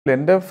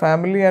എൻ്റെ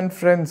family and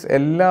friends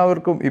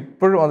എല്ലാവർക്കും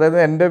ഇപ്പോഴും, അതായത്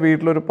എൻ്റെ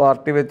വീട്ടിലൊരു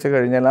പാർട്ടി വെച്ച്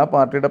കഴിഞ്ഞാൽ ആ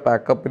പാർട്ടിയുടെ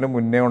പാക്കപ്പിന്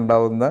മുന്നേ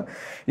ഉണ്ടാകുന്ന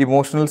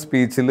ഇമോഷണൽ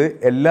സ്പീച്ചിൽ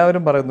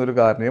എല്ലാവരും പറയുന്നൊരു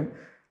കാര്യം,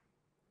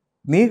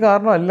 നീ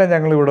കാരണമല്ല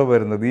ഞങ്ങൾ ഇവിടെ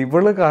വരുന്നത്,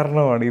 ഇവള്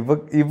കാരണമാണ്,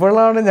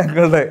 ഇവളാണ്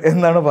ഞങ്ങളുടെ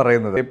എന്നാണ്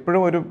പറയുന്നത്.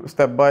 എപ്പോഴും ഒരു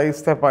സ്റ്റെപ്പ് ബൈ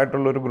സ്റ്റെപ്പ്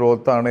ആയിട്ടുള്ള ഒരു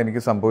ഗ്രോത്താണ്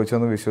എനിക്ക്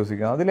സംഭവിച്ചതെന്ന്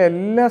വിശ്വസിക്കുക.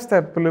 അതിലെല്ലാ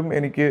സ്റ്റെപ്പിലും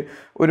എനിക്ക്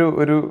ഒരു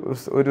ഒരു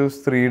ഒരു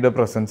സ്ത്രീയുടെ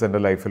പ്രസൻസ്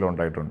എൻ്റെ ലൈഫിൽ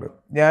ഉണ്ടായിട്ടുണ്ട്.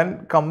 ഞാൻ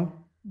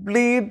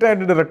കംപ്ലീറ്റ്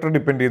ആയിട്ട് ഡയറക്ടർ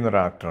ഡിപ്പെൻഡ് ചെയ്യുന്ന ഒരു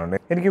ആക്ടറാണ്.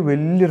 എനിക്ക്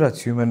വലിയൊരു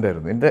അച്ചീവ്മെൻ്റ്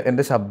ആയിരുന്നു.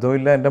 എൻ്റെ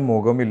ശബ്ദമില്ല, എൻ്റെ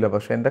മുഖമില്ല,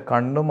 പക്ഷേ എൻ്റെ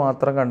കണ്ണ്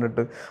മാത്രം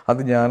കണ്ടിട്ട്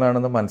അത്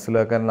ഞാനാണെന്ന്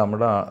മനസ്സിലാക്കാൻ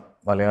നമ്മുടെ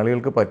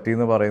മലയാളികൾക്ക്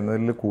പറ്റിയെന്ന്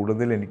പറയുന്നതിൽ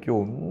കൂടുതൽ എനിക്ക്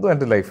ഒന്നും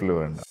എൻ്റെ ലൈഫിൽ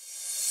വേണ്ട.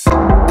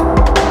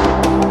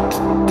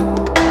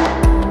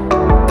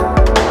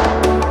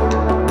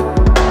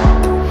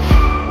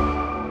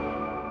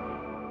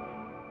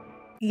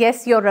 Yes,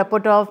 your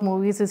repertoire of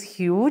movies is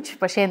huge.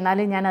 പക്ഷേ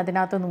എന്നാലും ഞാൻ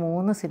അതിനകത്തുനിന്ന്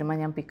 3 സിനിമ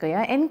ഞാൻ പിക്ക്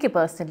ചെയ്യാം. എനിക്ക്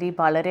പേഴ്സണലി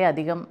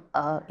വളരെയധികം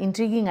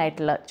ഇൻട്രീഗിങ്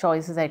ആയിട്ടുള്ള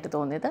ചോയ്സസ് ആയിട്ട്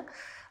തോന്നിയത്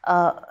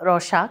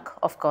റോഷാക്ക്,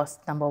 ഓഫ് കോഴ്സ്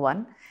നമ്പർ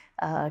 1,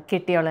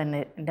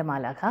 കെട്ടിയോളെൻ്റെ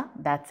മാലാഖ,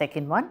 that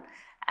second one,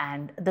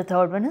 and the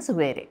third one is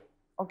വേരെ.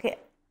 Okay,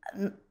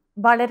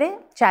 വളരെ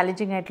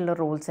ചാലഞ്ചിങ് ആയിട്ടുള്ള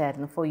റോൾസ്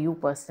ആയിരുന്നു ഫോർ യു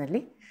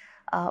പേഴ്സണലി.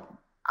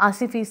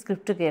 ആസിഫ് ഈ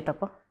സ്ക്രിപ്റ്റ്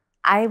കേട്ടപ്പോൾ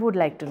I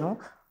would like to know,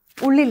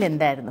 ഉള്ളിൽ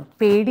എന്തായിരുന്നു?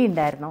 പേടി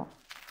ഉണ്ടായിരുന്നോ?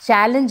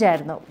 ചാലഞ്ച്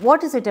ആയിരുന്നു?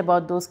 What is it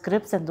about those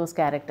scripts and those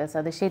characters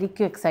അത്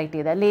ശരിക്കും എക്സൈറ്റ്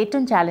ചെയ്ത അല്ലെങ്കിൽ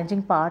ഏറ്റവും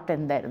ചാലഞ്ചിങ് പാർട്ട്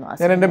എന്തായിരുന്നു?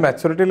 ഞാൻ എൻ്റെ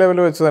മെച്ചൂരിറ്റി ലെവൽ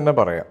വെച്ച് തന്നെ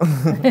പറയാം.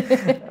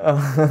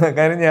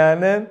 കാര്യം ഞാൻ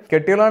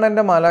കെട്ടിയോളാണ്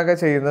എൻ്റെ മാലാഖ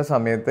ചെയ്യുന്ന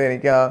സമയത്ത്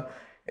എനിക്ക്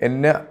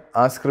എന്നെ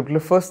ആ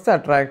സ്ക്രിപ്റ്റിൽ ഫസ്റ്റ്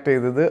അട്രാക്ട്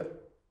ചെയ്തത്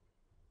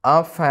ആ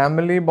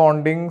ഫാമിലി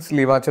ബോണ്ടിങ്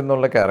സ്ലീവാച്ച്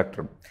എന്നുള്ള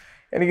ക്യാരക്ടറും.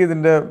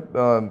 എനിക്കിതിൻ്റെ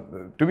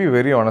ടു ബി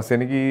വെരി ഓണസ്റ്റ്,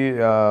 എനിക്ക് ഈ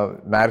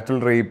മാരിറ്റൽ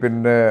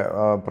റേപ്പിൻ്റെ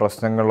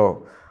പ്രശ്നങ്ങളോ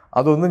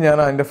അതൊന്നും ഞാൻ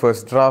അതിൻ്റെ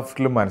ഫസ്റ്റ്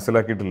ഡ്രാഫ്റ്റിൽ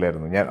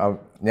മനസ്സിലാക്കിയിട്ടില്ലായിരുന്നു.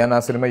 ഞാൻ ആ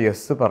സിനിമ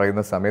യെസ്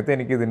പറയുന്ന സമയത്ത്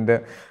എനിക്കിതിൻ്റെ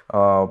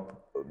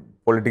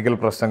പൊളിറ്റിക്കൽ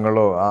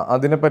പ്രശ്നങ്ങളോ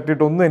അതിനെ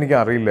പറ്റിയിട്ടൊന്നും എനിക്ക്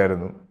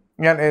അറിയില്ലായിരുന്നു.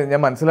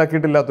 ഞാൻ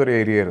മനസ്സിലാക്കിയിട്ടില്ലാത്തൊരു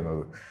ഏരിയ ആയിരുന്നു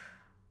അത്.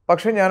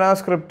 പക്ഷേ ഞാൻ ആ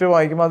സ്ക്രിപ്റ്റ്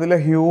വായിക്കുമ്പോൾ അതിലെ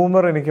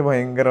ഹ്യൂമർ എനിക്ക്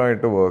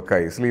ഭയങ്കരമായിട്ട്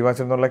വർക്കായി.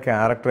 സ്ലീവാച്ച് എന്നുള്ള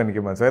ക്യാരക്ടർ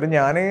എനിക്ക് മനസ്സിലായി.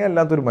 ഞാനേ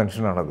അല്ലാത്തൊരു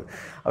മനുഷ്യനാണത്.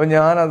 അപ്പോൾ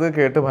ഞാനത്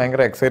കേട്ട്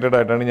ഭയങ്കര എക്സൈറ്റഡ്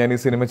ആയിട്ടാണ് ഞാൻ ഈ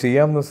സിനിമ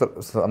ചെയ്യാമെന്ന്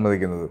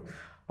സമ്മതിക്കുന്നത്.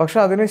 പക്ഷെ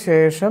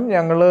അതിനുശേഷം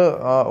ഞങ്ങൾ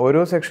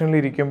ഓരോ സെക്ഷനിൽ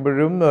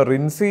ഇരിക്കുമ്പോഴും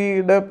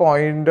റിൻസിയുടെ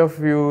പോയിൻ്റ് ഓഫ്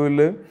വ്യൂവിൽ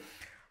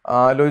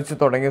ആലോചിച്ച്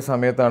തുടങ്ങിയ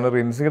സമയത്താണ്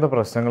റിൻസിയുടെ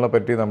പ്രശ്നങ്ങളെ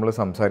പറ്റി നമ്മൾ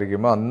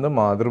സംസാരിക്കുമ്പോൾ അന്ന്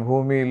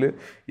മാതൃഭൂമിയിൽ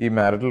ഈ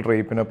മാരിറ്റൽ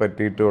റേപ്പിനെ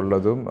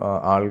പറ്റിയിട്ടുള്ളതും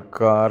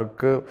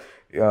ആൾക്കാർക്ക്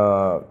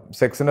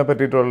സെക്സിനെ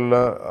പറ്റിയിട്ടുള്ള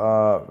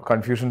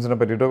കൺഫ്യൂഷൻസിനെ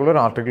പറ്റിയിട്ടുള്ള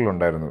ഒരു ആർട്ടിക്കിൾ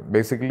ഉണ്ടായിരുന്നു.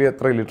 ബേസിക്കലി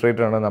എത്ര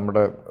ഇലിറ്ററേറ്റ് ആണ്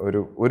നമ്മുടെ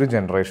ഒരു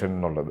ജനറേഷൻ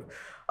എന്നുള്ളത്.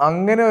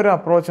 അങ്ങനെ ഒരു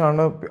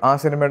അപ്രോച്ചാണ് ആ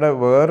സിനിമയുടെ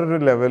വേറൊരു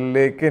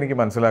ലെവലിലേക്ക് എനിക്ക്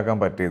മനസ്സിലാക്കാൻ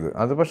പറ്റിയത്.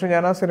 അത് പക്ഷേ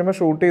ഞാൻ ആ സിനിമ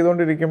ഷൂട്ട്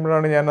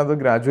ചെയ്തുകൊണ്ടിരിക്കുമ്പോഴാണ് ഞാനത്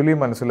ഗ്രാജുവലി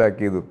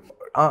മനസ്സിലാക്കിയത്.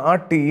 ആ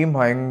ടീം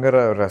ഭയങ്കര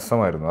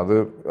രസമായിരുന്നു. അത്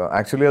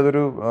ആക്ച്വലി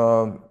അതൊരു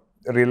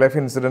റിയൽ ലൈഫ്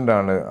ഇൻസിഡൻ്റ്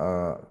ആണ്.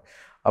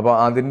 അപ്പോൾ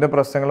അതിൻ്റെ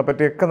പ്രശ്നങ്ങളെ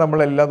പറ്റിയൊക്കെ നമ്മൾ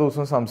എല്ലാ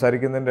ദിവസവും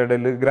സംസാരിക്കുന്നതിൻ്റെ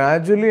ഇടയിൽ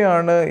ഗ്രാജുവലി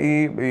ആണ് ഈ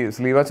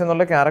സ്ലീവാച്ച്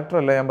എന്നുള്ള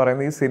ക്യാരക്ടറല്ല ഞാൻ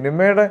പറയുന്നത്, ഈ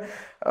സിനിമയുടെ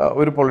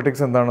ഒരു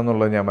പൊളിറ്റിക്സ്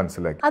എന്താണെന്നുള്ളത് ഞാൻ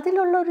മനസ്സിലാക്കി.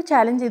 അതിലുള്ള ഒരു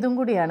ചാലഞ്ച് ഇതും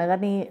കൂടിയാണ്.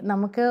 കാരണം ഈ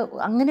നമുക്ക്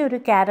അങ്ങനെ ഒരു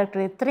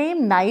ക്യാരക്ടർ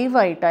ഇത്രയും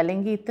നൈവായിട്ട്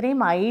അല്ലെങ്കിൽ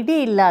ഇത്രയും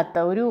ഐഡിയ ഇല്ലാത്ത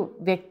ഒരു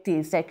വ്യക്തി,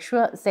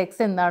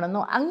 സെക്സ്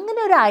എന്താണെന്നോ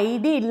അങ്ങനെ ഒരു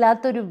ഐഡിയ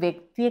ഇല്ലാത്തൊരു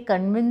വ്യക്തിയെ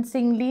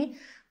കൺവിൻസിംഗ്ലി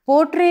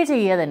പോർട്രേ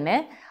ചെയ്യുക തന്നെ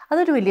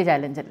അതൊരു വലിയ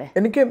ചാലഞ്ച് അല്ലേ?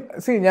 എനിക്ക്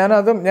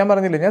ഞാൻ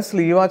പറഞ്ഞില്ലേ, ഞാൻ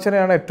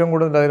സ്ലീവാച്ചനെയാണ് ഏറ്റവും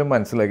കൂടുതൽ അതിൽ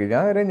മനസ്സിലാക്കി.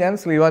 ഞാൻ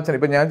സ്ലീവാച്ചനെ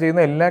ഇപ്പം ഞാൻ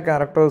ചെയ്യുന്ന എല്ലാ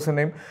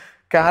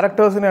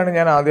ക്യാരക്ടേഴ്സിനെയാണ്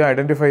ഞാൻ ആദ്യം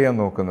ഐഡൻറ്റിഫൈ ചെയ്യാൻ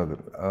നോക്കുന്നത്.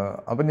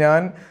 അപ്പം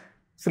ഞാൻ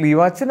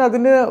സ്ലീവാച്ചൻ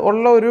അതിന്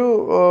ഉള്ള ഒരു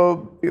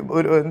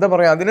എന്താ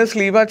പറയുക, അതിന്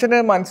സ്ലീവാച്ചനെ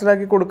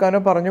മനസ്സിലാക്കി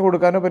കൊടുക്കാനോ പറഞ്ഞു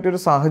കൊടുക്കാനോ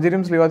പറ്റിയൊരു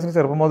സാഹചര്യം സ്ലീവാച്ചന്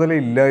ചെറുപ്പം മുതലേ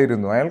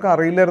ഇല്ലായിരുന്നു. അയാൾക്ക്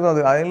അറിയില്ലായിരുന്നു.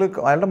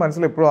 അയാളുടെ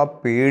മനസ്സിൽ എപ്പോഴും ആ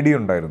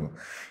പേടിയുണ്ടായിരുന്നു,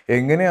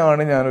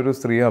 എങ്ങനെയാണ് ഞാനൊരു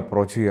സ്ത്രീയെ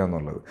അപ്രോച്ച് ചെയ്യുക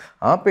എന്നുള്ളത്.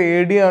 ആ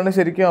പേടിയാണ്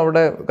ശരിക്കും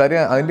അവിടെ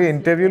കാര്യം. അതിൻ്റെ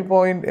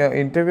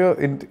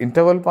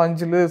ഇൻ്റർവെൽ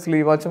പഞ്ചിൽ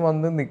സ്ലീവാച്ചൻ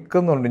വന്ന്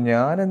നിൽക്കുന്നുണ്ട്,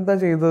 ഞാൻ എന്താ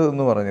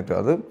ചെയ്തതെന്ന് പറഞ്ഞിട്ട്.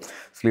 അത്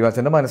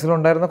സ്ലീവാച്ചൻ്റെ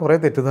മനസ്സിലുണ്ടായിരുന്ന കുറേ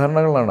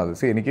തെറ്റിദ്ധാരണകളാണ് അത്.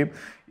 എനിക്ക്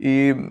ഈ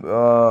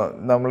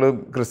നമ്മൾ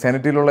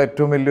ക്രിസ്ത്യാനിറ്റിയിലുള്ള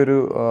ഏറ്റവും വലിയൊരു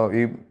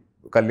ഈ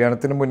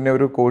കല്യാണത്തിന് മുന്നേ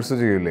ഒരു കോഴ്സ്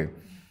ചെയ്യില്ലേ,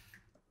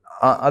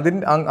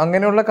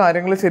 അങ്ങനെയുള്ള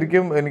കാര്യങ്ങൾ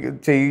ശരിക്കും എനിക്ക്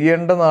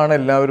ചെയ്യേണ്ടതാണ്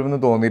എല്ലാവരും എന്ന്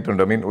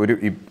തോന്നിയിട്ടുണ്ട്.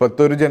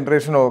 ഇപ്പോഴത്തെ ഒരു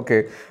ജനറേഷൻ ഓക്കെ,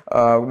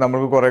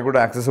 നമ്മൾക്ക് കുറേ കൂടെ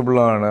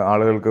ആക്സസിബിളാണ്,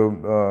 ആളുകൾക്ക്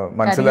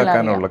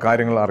മനസ്സിലാക്കാനുള്ള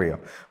കാര്യങ്ങൾ അറിയാം.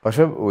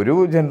 പക്ഷെ ഒരു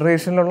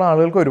ജനറേഷനിലുള്ള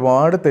ആളുകൾക്ക്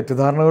ഒരുപാട്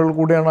തെറ്റിദ്ധാരണകൾ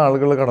കൂടിയാണ്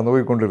ആളുകൾ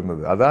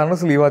കടന്നുപോയിക്കൊണ്ടിരുന്നത്. അതാണ്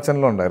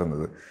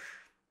സ്ലീവാച്ചനിലുണ്ടായിരുന്നത്.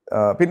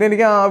 പിന്നെ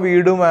എനിക്ക് ആ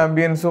വീടും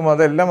ആംബിയൻസും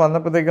അതെല്ലാം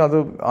വന്നപ്പോഴത്തേക്കും അത്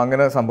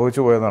അങ്ങനെ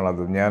സംഭവിച്ചു പോയതാണ്.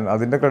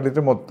 അതിൻ്റെ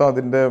ക്രെഡിറ്റ് മൊത്തം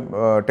അതിൻ്റെ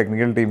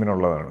ടെക്നിക്കൽ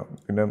ടീമിനുള്ളതാണ്,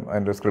 പിന്നെ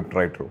അതിൻ്റെ സ്ക്രിപ്റ്റ്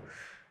റൈറ്ററും.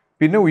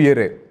 പിന്നെ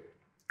ഉയരെ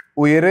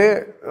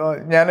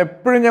ഞാൻ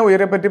എപ്പോഴും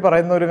ഉയരെ പറ്റി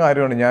പറയുന്ന ഒരു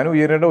കാര്യമാണ്. ഞാൻ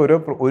ഉയരയുടെ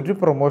ഒരു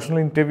പ്രൊമോഷണൽ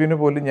ഇൻ്റർവ്യൂവിന്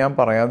പോലും ഞാൻ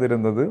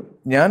പറയാതിരുന്നത്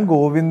ഞാൻ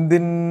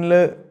ഗോവിന്ദിനിൽ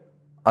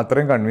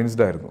അത്രയും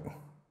കൺവിൻസ്ഡ് ആയിരുന്നു.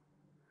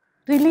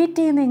 റിലേറ്റ്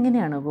ചെയ്യുന്നത്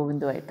എങ്ങനെയാണ്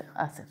ഗോവിന്ദുമായിട്ട്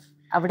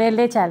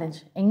അവിടെയല്ലേ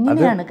ചാലഞ്ച്?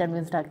 എങ്ങനെയാണ്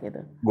കൺവിൻസ്ഡ് ആക്കിയത്?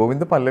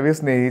 ഗോവിന്ദ് പല്ലവിയെ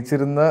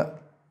സ്നേഹിച്ചിരുന്ന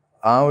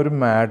ആ ഒരു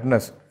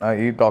മാഡ്നെസ്,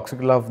 ഈ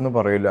ടോക്സിക് ലവ് എന്ന്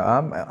പറയില്ല,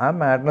 ആ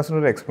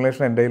മാഡ്നെസ്സിനൊരു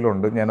എക്സ്പ്ലനേഷൻ എൻ്റെ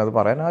കയ്യിലുണ്ട്. ഞാനത്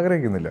പറയാൻ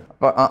ആഗ്രഹിക്കുന്നില്ല.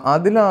 അപ്പം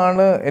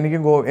അതിലാണ് എനിക്ക്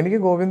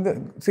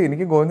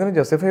ഗോവിന്ദനെ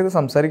ജസ്റ്റിഫൈ ചെയ്ത്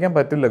സംസാരിക്കാൻ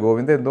പറ്റില്ല.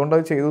 ഗോവിന്ദൻ എന്തുകൊണ്ട്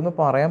അത് ചെയ്തു എന്ന്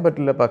പറയാൻ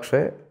പറ്റില്ല.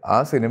 പക്ഷേ ആ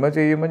സിനിമ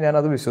ചെയ്യുമ്പോൾ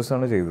ഞാനത്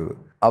വിശ്വസിച്ചാണ് ചെയ്തത്.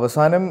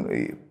 അവസാനം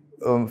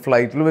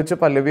ഫ്ലൈറ്റിൽ വെച്ച്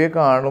പല്ലവിയെ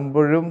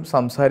കാണുമ്പോഴും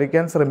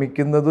സംസാരിക്കാൻ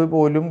ശ്രമിക്കുന്നത്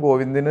പോലും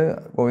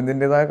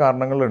ഗോവിന്ദിൻ്റെതായ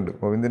കാരണങ്ങളുണ്ട്.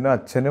 ഗോവിന്ദിൻ്റെ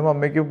അച്ഛനും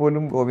അമ്മയ്ക്കും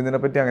പോലും ഗോവിന്ദിനെ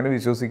പറ്റി അങ്ങനെ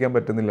വിശ്വസിക്കാൻ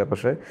പറ്റുന്നില്ല.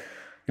 പക്ഷേ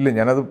ഇല്ല,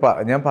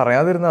 ഞാൻ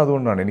പറയാതിരുന്ന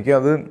അതുകൊണ്ടാണ്.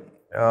 എനിക്കത്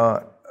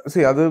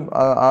അത്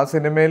ആ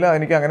സിനിമയിൽ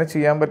എനിക്ക് അങ്ങനെ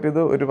ചെയ്യാൻ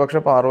പറ്റിയത് ഒരു പക്ഷേ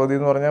പാർവതി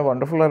എന്ന് പറഞ്ഞാൽ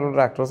വണ്ടർഫുൾ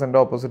ആയിട്ടുള്ളൊരു ആക്ട്രസ് എൻ്റെ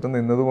ഓപ്പോസിറ്റ്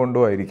നിന്നത്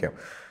കൊണ്ടുമായിരിക്കാം.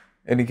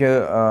 എനിക്ക്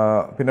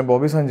പിന്നെ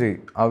ബോബി സഞ്ജയ്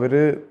അവർ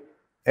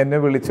എന്നെ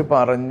വിളിച്ച്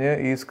പറഞ്ഞ്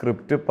ഈ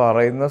സ്ക്രിപ്റ്റ്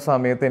പറയുന്ന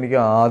സമയത്ത് എനിക്ക്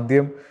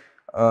ആദ്യം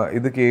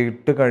ഇത്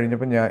കേട്ട്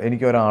കഴിഞ്ഞപ്പോൾ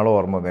എനിക്ക് ഒരാൾ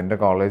ഓർമ്മ വന്നു. എൻ്റെ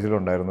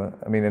കോളേജിലുണ്ടായിരുന്നു,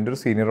 എൻ്റെ ഒരു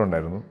സീനിയർ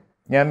ഉണ്ടായിരുന്നു.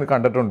 ഞാൻ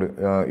കണ്ടിട്ടുണ്ട്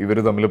ഇവർ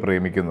തമ്മിൽ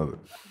പ്രേമിക്കുന്നത്,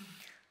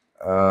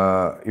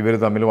 ഇവർ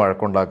തമ്മിൽ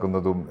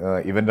വഴക്കുണ്ടാക്കുന്നതും.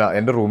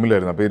 എൻ്റെ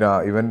റൂമിലായിരുന്നു. അപ്പോൾ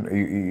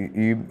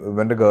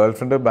ഇവൻ്റെ ഗേൾ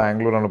ഫ്രണ്ട്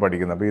ബാംഗ്ലൂരാണ്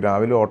പഠിക്കുന്നത്. അപ്പോൾ ഈ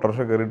രാവിലെ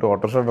ഓട്ടോറിക്ഷ കയറിയിട്ട്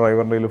ഓട്ടോറിക്ഷ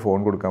ഡ്രൈവറിൻ്റെ കയ്യിൽ ഫോൺ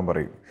കൊടുക്കാൻ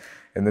പറയും.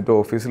 എന്നിട്ട്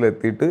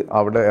ഓഫീസിലെത്തിയിട്ട്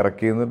അവിടെ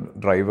ഇറക്കിയെന്ന്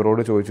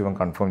ഡ്രൈവറോട് ചോദിച്ച് ഇവൻ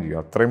കൺഫേം ചെയ്യും.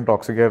 അത്രയും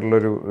ടോക്സിക്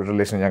ആയിട്ടുള്ളൊരു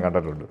റിലേഷൻ ഞാൻ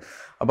കണ്ടിട്ടുണ്ട്.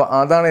 അപ്പോൾ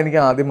അതാണ് എനിക്ക്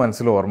ആദ്യം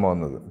മനസ്സിൽ ഓർമ്മ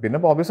വന്നത്. പിന്നെ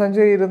ബോബി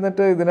സഞ്ജയ്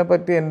ഇരുന്നിട്ട്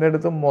ഇതിനെപ്പറ്റി എൻ്റെ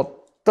അടുത്ത്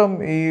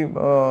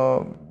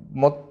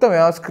മൊത്തം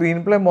ആ സ്ക്രീൻ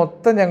പ്ലേ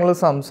മൊത്തം ഞങ്ങൾ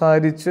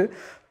സംസാരിച്ച്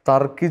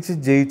തർക്കിച്ച്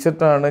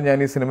ജയിച്ചിട്ടാണ് ഞാൻ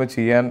ഈ സിനിമ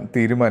ചെയ്യാൻ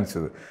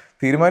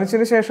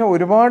തീരുമാനിച്ചതിന് ശേഷം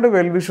ഒരുപാട്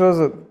വെൽ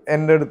വിഷേഴ്സ്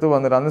എൻ്റെ അടുത്ത്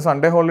വന്നിട്ട്, അന്ന്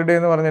സൺഡേ ഹോളിഡേ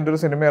എന്ന് പറഞ്ഞ എൻ്റെ ഒരു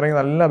സിനിമ ഇറങ്ങി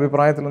നല്ല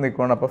അഭിപ്രായത്തിൽ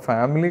നിൽക്കുകയാണ്. അപ്പോൾ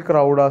ഫാമിലി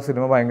ക്രൗഡ് ആ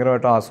സിനിമ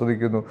ഭയങ്കരമായിട്ട്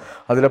ആസ്വദിക്കുന്നു,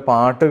 അതിലെ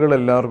പാട്ടുകൾ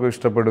എല്ലാവർക്കും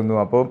ഇഷ്ടപ്പെടുന്നു.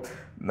 അപ്പോൾ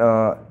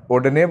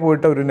ഉടനെ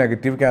പോയിട്ട് ഒരു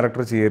നെഗറ്റീവ്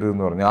ക്യാരക്ടർ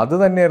ചെയ്യരുതെന്ന് പറഞ്ഞു. അത്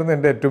തന്നെയായിരുന്നു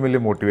എൻ്റെ ഏറ്റവും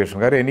വലിയ മോട്ടിവേഷൻ.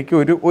 കാരണം എനിക്ക്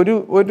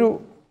ഒരു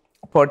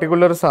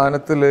പെർട്ടിക്കുലർ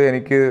സാധനത്തിൽ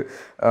എനിക്ക്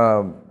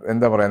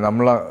എന്താ പറയുക,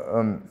 നമ്മൾ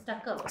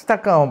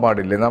സ്റ്റക്കാവാൻ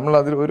പാടില്ല.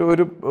 നമ്മളതിൽ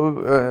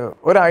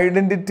ഒരു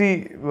ഐഡൻറ്റിറ്റി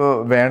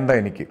വേണ്ട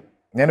എനിക്ക്.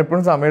 ഞാൻ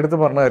എപ്പോഴും സമയമെടുത്ത്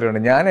പറഞ്ഞ കാര്യമാണ്,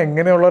 ഞാൻ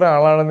എങ്ങനെയുള്ള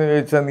ഒരാളാണെന്ന്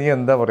ചോദിച്ചാൽ നീ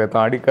എന്താ പറയുക,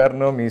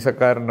 താടിക്കാരനോ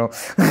മീശക്കാരനോ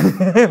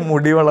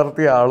മുടി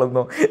വളർത്തിയ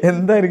ആളെന്നോ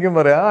എന്തായിരിക്കും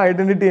പറയുക, ആ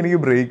ഐഡൻറ്റിറ്റി എനിക്ക്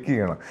ബ്രേക്ക്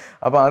ചെയ്യണം.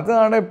 അപ്പോൾ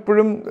അതാണ്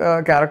എപ്പോഴും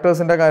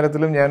ക്യാരക്ടേഴ്സിൻ്റെ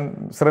കാര്യത്തിലും ഞാൻ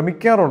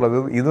ശ്രമിക്കാറുള്ളത്.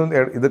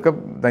 ഇതൊക്കെ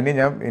തന്നെ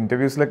ഞാൻ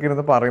ഇൻ്റർവ്യൂസിലൊക്കെ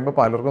ഇരുന്ന് പറയുമ്പോൾ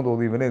പലർക്കും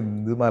തോന്നി ഇവന്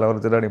എന്ത്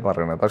മലവർച്ചിട്ടാണ് ഈ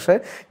പറയുന്നത്. പക്ഷേ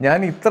ഞാൻ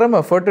ഇത്രയും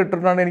എഫേർട്ട്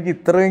ഇട്ടിട്ടാണ് എനിക്ക്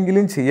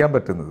ഇത്രയെങ്കിലും ചെയ്യാൻ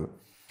പറ്റുന്നത്.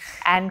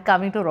 ആൻഡ്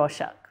കമ്മിങ് ടു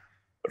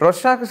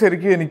റോഷാക്ക്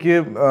ശരിക്കും എനിക്ക്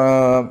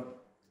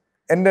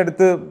എൻ്റെ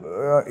അടുത്ത്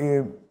ഈ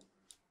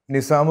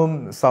നിസാമും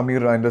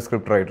സമീർ അതിൻ്റെ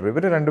സ്ക്രിപ്റ്റ് റൈറ്റർ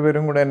ഇവർ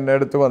രണ്ടുപേരും കൂടെ എൻ്റെ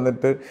അടുത്ത്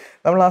വന്നിട്ട്,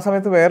 നമ്മൾ ആ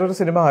സമയത്ത് വേറൊരു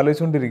സിനിമ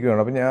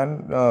ആലോചിച്ചുകൊണ്ടിരിക്കുകയാണ്. അപ്പോൾ ഞാൻ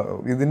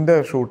ഇതിൻ്റെ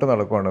ഷൂട്ട്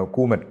നടക്കുവാണ്,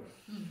 കൂമൻ.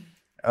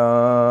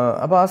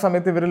 അപ്പോൾ ആ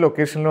സമയത്ത് ഇവർ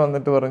ലൊക്കേഷനിൽ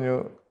വന്നിട്ട് പറഞ്ഞു,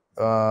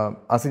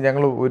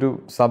 ഞങ്ങൾ ഒരു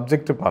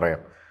സബ്ജക്റ്റ്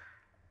പറയാം,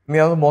 നീ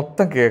അത്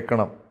മൊത്തം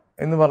കേൾക്കണം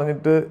എന്ന്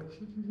പറഞ്ഞിട്ട്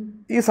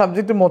ഈ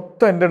സബ്ജക്റ്റ്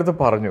മൊത്തം എൻ്റെ അടുത്ത്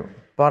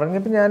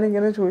പറഞ്ഞപ്പോൾ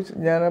ഞാനിങ്ങനെ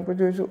ഞാനപ്പോൾ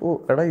ചോദിച്ചു, ഓ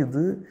എടാ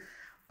ഇത്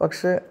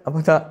പക്ഷേ അപ്പോൾ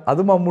അത്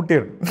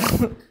മമ്മൂട്ടിയാണ്.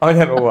 അപ്പോൾ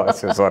ഞാൻ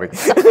സോറി.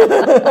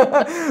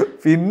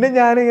 പിന്നെ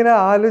ഞാനിങ്ങനെ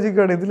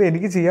ആലോചിക്കുകയാണ് ഇതിൽ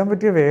എനിക്ക് ചെയ്യാൻ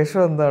പറ്റിയ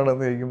വേഷം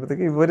എന്താണെന്ന്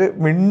ചോദിക്കുമ്പോഴത്തേക്ക് ഇവർ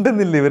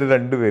മിണ്ടുന്നില്ല, ഇവർ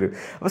രണ്ടുപേരും.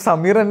 അപ്പോൾ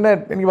സമീർ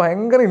എനിക്ക്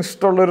ഭയങ്കര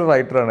ഇഷ്ടമുള്ളൊരു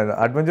റൈറ്ററാണ്.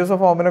 അഡ്വഞ്ചേഴ്സ്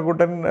ഓഫ്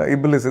ഓമനക്കുട്ടൻ,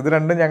 ഇബ്ലിസ്, ഇത്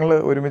രണ്ടും ഞങ്ങൾ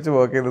ഒരുമിച്ച്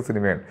വർക്ക് ചെയ്ത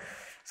സിനിമയാണ്.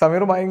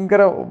 സമീർ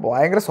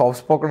ഭയങ്കര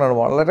സോഫ്റ്റ് സ്പോക്കൺ ആണ്,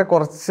 വളരെ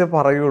കുറച്ച്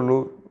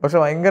പറയുള്ളൂ, പക്ഷെ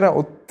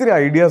ഒത്തിരി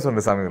ഐഡിയാസ്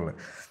ഉണ്ട് സമീറിന്.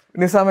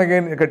 നിസാം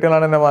അഗൈൻ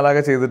കെട്ടിയോളെന്റെ മാലാഖ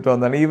ചെയ്തിട്ട്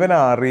വന്നാണ് ഇവനെ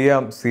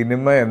അറിയാം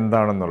സിനിമ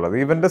എന്താണെന്നുള്ളത്.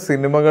 ഇവൻ്റെ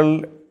സിനിമകൾ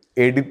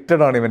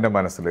എഡിറ്റഡ് ആണ് ഇവൻ്റെ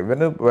മനസ്സിൽ,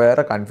 ഇവന്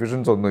വേറെ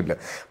കൺഫ്യൂഷൻസ് ഒന്നുമില്ല.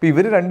 അപ്പോൾ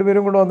ഇവർ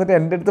രണ്ടുപേരും കൂടെ വന്നിട്ട്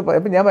എൻ്റെ അടുത്ത്,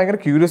 അപ്പം ഞാൻ ഭയങ്കര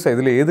ക്യൂരിയസ് ആയി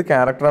ഇതിൽ ഏത്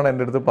ക്യാരക്ടറാണ്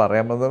എൻ്റെ അടുത്ത്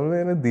പറയാൻ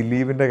പറ്റുന്നത്.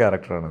 ദിലീപിൻ്റെ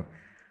ക്യാരക്ടറാണ്.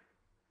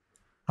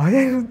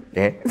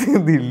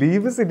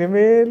 ദിലീപ്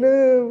സിനിമയിൽ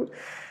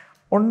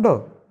ഉണ്ടോ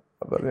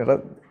പറഞ്ഞ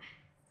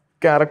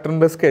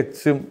ക്യാരക്ടറിൻ്റെ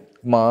സ്കെച്ചും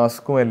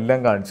മാസ്കും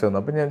എല്ലാം കാണിച്ചു തന്നു.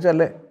 അപ്പം ഞാൻ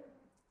വെച്ചാൽ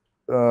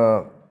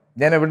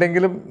ഞാൻ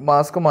എവിടെയെങ്കിലും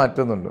മാസ്ക്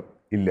മാറ്റുന്നുണ്ടോ?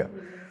 ഇല്ല.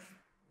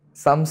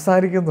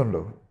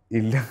 സംസാരിക്കുന്നുണ്ടോ?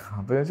 ഇല്ല.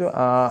 അപ്പോൾ ഞാൻ ചോദിച്ചു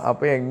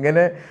അപ്പോൾ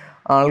എങ്ങനെ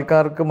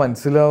ആൾക്കാർക്ക്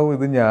മനസ്സിലാവും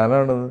ഇത്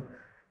ഞാനാണെന്ന്?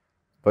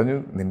 പറഞ്ഞു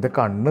നിൻ്റെ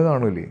കണ്ണ്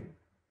കാണൂലേ?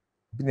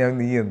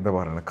 അപ്പം നീ എന്താ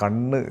പറയണത്,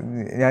 കണ്ണ്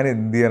ഞാൻ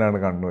എന്ത് ചെയ്യാനാണ്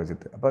കണ്ണ്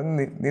വെച്ചിട്ട്? അപ്പം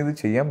നീ ഇത്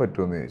ചെയ്യാൻ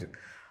പറ്റുമെന്ന് ചോദിച്ചു.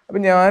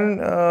 അപ്പം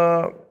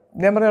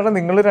ഞാൻ പറഞ്ഞാൽ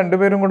നിങ്ങൾ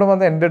രണ്ടുപേരും കൂടെ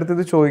വന്ന് എൻ്റെ അടുത്ത്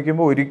ഇത്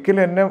ചോദിക്കുമ്പോൾ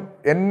ഒരിക്കലും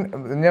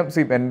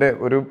എൻ്റെ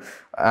ഒരു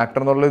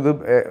ആക്ടർ എന്നുള്ള ഇത്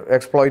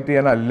എക്സ്പ്ലോയിറ്റ്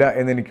ചെയ്യാനല്ല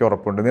എന്ന് എനിക്ക്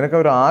ഉറപ്പുണ്ട്. നിനക്ക്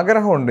ഒരു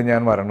ആഗ്രഹമുണ്ട്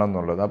ഞാൻ വരണം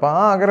എന്നുള്ളത്. അപ്പോൾ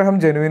ആ ആഗ്രഹം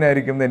ജെനുവിൻ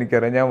ആയിരിക്കും എന്ന്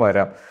എനിക്കറിയാം, ഞാൻ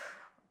വരാം.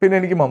 പിന്നെ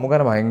എനിക്ക്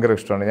മമ്മൂക്കാനെ ഭയങ്കര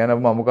ഇഷ്ടമാണ്. ഞാൻ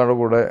മമ്മൂക്കായുടെ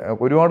കൂടെ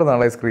ഒരുപാട്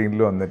നാളായി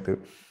സ്ക്രീനിൽ വന്നിട്ട്.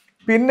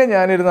 പിന്നെ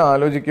ഞാനിരുന്ന്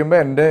ആലോചിക്കുമ്പോൾ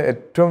എൻ്റെ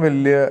ഏറ്റവും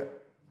വലിയ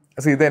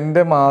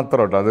ഇതെൻ്റെ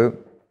മാത്രം കേട്ടോ, അത്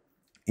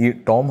ഈ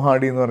ടോം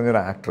ഹാർഡി എന്ന്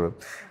പറഞ്ഞൊരു ആക്ടർ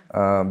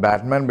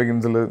ബാറ്റ്മാൻ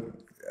ബിഗിൻസിൽ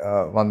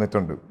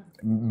വന്നിട്ടുണ്ട്.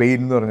 ബെയിൻ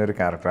എന്ന് പറഞ്ഞൊരു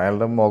ക്യാരക്ടർ,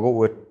 അയാളുടെ മുഖം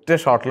ഒറ്റ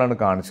ഷോട്ടിലാണ്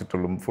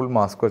കാണിച്ചിട്ടുള്ളൂ, ഫുൾ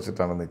മാസ്ക്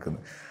വെച്ചിട്ടാണ്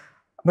നിൽക്കുന്നത്.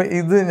 അപ്പം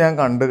ഇത് ഞാൻ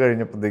കണ്ടു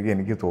കഴിഞ്ഞപ്പോഴത്തേക്ക്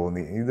എനിക്ക്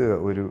തോന്നി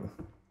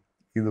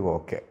ഇത്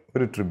ഓക്കെ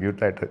ഒരു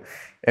ട്രിബ്യൂട്ടായിട്ട്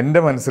എൻ്റെ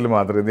മനസ്സിൽ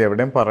മാത്രം, ഇത്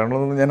എവിടെയും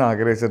പറയണമെന്ന് ഞാൻ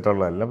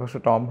ആഗ്രഹിച്ചിട്ടുള്ളതല്ല, പക്ഷെ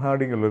ടോം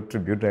ഹാർഡിക്കുള്ളൊരു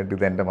ട്രിബ്യൂട്ടായിട്ട്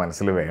ഇത് എൻ്റെ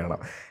മനസ്സിൽ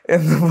വേണം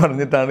എന്ന്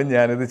പറഞ്ഞിട്ടാണ്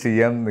ഞാനിത്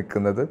ചെയ്യാൻ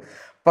നിൽക്കുന്നത്.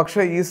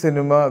 പക്ഷേ ഈ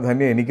സിനിമ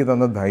ധന്യ എനിക്ക്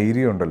തന്ന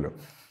ധൈര്യം ഉണ്ടല്ലോ,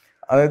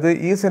 അതായത്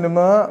ഈ സിനിമ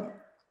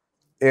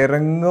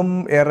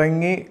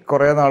ഇറങ്ങി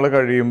കുറേ നാൾ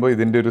കഴിയുമ്പോൾ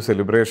ഇതിൻ്റെ ഒരു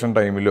സെലിബ്രേഷൻ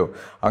ടൈമിലോ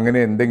അങ്ങനെ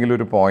എന്തെങ്കിലും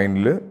ഒരു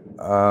പോയിന്റിൽ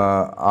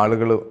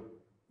ആളുകൾ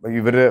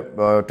ഇവർ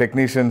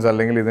ടെക്നീഷ്യൻസ്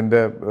അല്ലെങ്കിൽ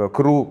ഇതിൻ്റെ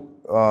ക്രൂ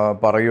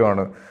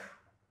പറയുവാണ്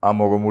ആ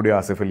മുഖംമൂടി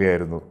ആസിഫ് അലി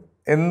ആയിരുന്നു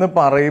എന്ന്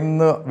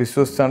പറയുന്ന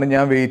വിശ്വസിച്ചാണ്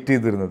ഞാൻ വെയിറ്റ്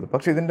ചെയ്തിരുന്നത്.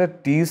 പക്ഷെ ഇതിൻ്റെ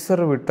ടീസർ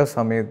വിട്ട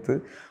സമയത്ത്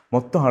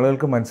മൊത്തം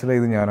ആളുകൾക്ക് മനസ്സിലായി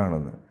ഇത്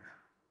ഞാനാണെന്ന്.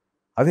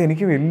 അത്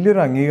എനിക്ക്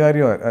വലിയൊരു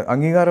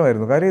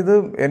അംഗീകാരമായിരുന്നു. കാര്യം ഇത്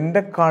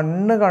എൻ്റെ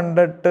കണ്ണ്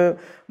കണ്ടിട്ട്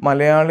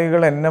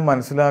മലയാളികൾ എന്നെ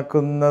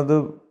മനസ്സിലാക്കുന്നത്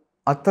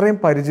അത്രയും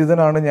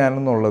പരിചിതനാണ്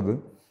ഞാനെന്നുള്ളത്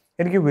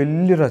എനിക്ക്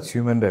വലിയൊരു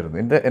അച്ചീവ്മെൻ്റ് ആയിരുന്നു.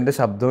 എൻ്റെ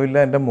ശബ്ദമില്ല,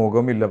 എൻ്റെ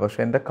മുഖമില്ല, പക്ഷെ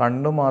എൻ്റെ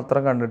കണ്ണ്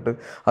മാത്രം കണ്ടിട്ട്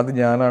അത്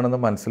ഞാനാണെന്ന്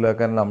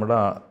മനസ്സിലാക്കാൻ നമ്മുടെ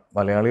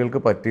മലയാളികൾക്ക്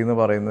പറ്റിയെന്ന്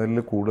പറയുന്നതിൽ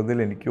കൂടുതൽ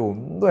എനിക്ക്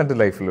ഒന്നും എൻ്റെ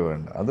ലൈഫിൽ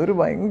വേണ്ട. അതൊരു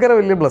ഭയങ്കര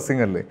വലിയ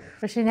ബ്ലെസ്സിങ് അല്ലേ.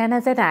 പക്ഷേ ഞാൻ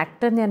ആസ് എൻ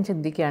ആക്ടർ ഞാൻ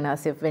ചിന്തിക്കുകയാണ്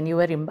Asif, when you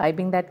are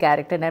ഇംബൈബിങ് that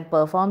character ഞാൻ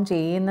പെർഫോം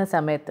ചെയ്യുന്ന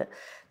സമയത്ത്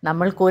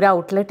നമ്മൾക്കൊരു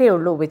ഔട്ട്ലെറ്റേ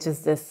ഉള്ളൂ, വിച്ച്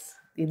ഇസ് ദിസ്,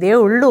 ഇതേ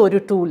ഉള്ളൂ ഒരു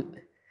ടൂൾ.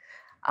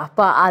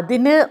 അപ്പോൾ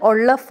അതിന്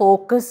ഉള്ള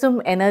ഫോക്കസും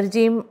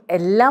എനർജിയും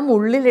എല്ലാം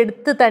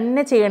ഉള്ളിലെടുത്ത്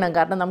തന്നെ ചെയ്യണം.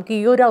 കാരണം നമുക്ക്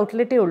ഈ ഒരു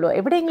ഔട്ട്ലെറ്റേ ഉള്ളൂ.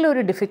 എവിടെയെങ്കിലും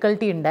ഒരു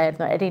ഡിഫിക്കൽട്ടി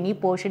ഉണ്ടായിരുന്നു? At any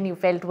portion U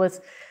felt was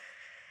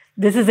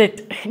this is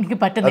it, എനിക്ക്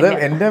പറ്റുന്നില്ല?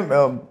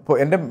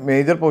 എൻ്റെ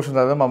മേജർ പോർഷൻസ്,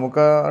 അതായത്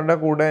മമ്മൂക്കയുടെ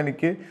കൂടെ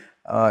എനിക്ക്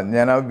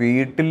ഞാൻ ആ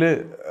വീട്ടിൽ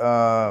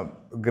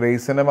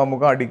ഗ്രേസിനെ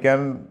മമ്മൂക്ക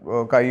അടിക്കാൻ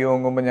കൈ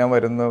ഓങ്ങുമ്പോൾ ഞാൻ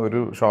വരുന്ന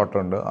ഒരു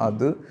ഷോട്ടുണ്ട്.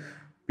 അത്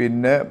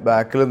പിന്നെ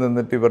ബാക്കിൽ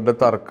നിന്നിട്ട് ഇവരുടെ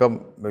തർക്കം,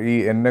 ഈ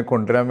എന്നെ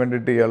കൊണ്ടുവരാൻ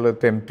വേണ്ടിയിട്ട് ഇയാൾ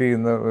ടെംപ്റ്റ്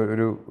ചെയ്യുന്ന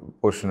ഒരു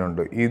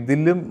പോർഷനുണ്ട്.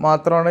 ഇതിലും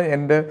മാത്രമാണ്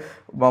എൻ്റെ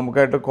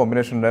മമ്മൂക്കായിട്ട്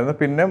കോമ്പിനേഷൻ ഉണ്ടായിരുന്നത്.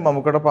 പിന്നെ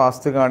മമ്മൂക്കയുടെ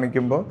പാസ്റ്റ്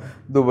കാണിക്കുമ്പോൾ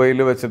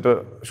ദുബൈയിൽ വെച്ചിട്ട്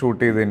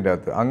ഷൂട്ട് ചെയ്തതിൻ്റെ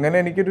അകത്ത് അങ്ങനെ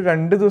എനിക്കൊരു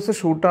 2 ദിവസം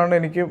ഷൂട്ടാണ്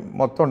എനിക്ക്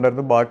മൊത്തം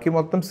ഉണ്ടായിരുന്നത്. ബാക്കി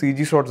മൊത്തം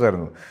CG ഷോട്ട്സ്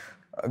ആയിരുന്നു.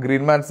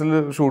 Green മാറ്റ്സിൽ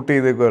shoot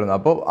ചെയ്തേക്കുമായിരുന്നു.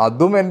 അപ്പോൾ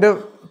അതും എൻ്റെ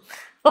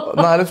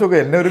ആലോചിച്ചോക്കെ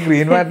എന്നെ ഒരു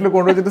ഗ്രീൻ മാറ്റിൽ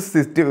കൊണ്ടുവച്ചിട്ട്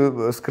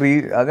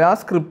ആ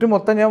സ്ക്രിപ്റ്റ്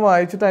മൊത്തം ഞാൻ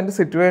വായിച്ചിട്ട് അതിൻ്റെ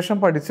സിറ്റുവേഷൻ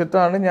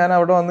പഠിച്ചിട്ടാണ് ഞാൻ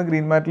അവിടെ വന്ന്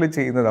ഗ്രീൻ മാറ്റിൽ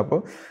ചെയ്യുന്നത്. അപ്പോൾ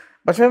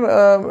പക്ഷേ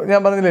ഞാൻ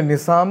പറഞ്ഞില്ലേ,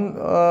 നിസാം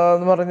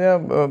എന്ന് പറഞ്ഞ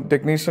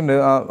ടെക്നീഷ്യൻ,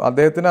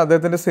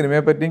 അദ്ദേഹത്തിൻ്റെ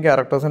സിനിമയെ പറ്റിയും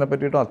ക്യാരക്ടേഴ്സിനെ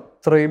പറ്റിയിട്ടും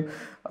അത്രയും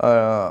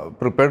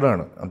പ്രിപ്പയർഡ്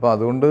ആണ്. അപ്പോൾ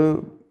അതുകൊണ്ട്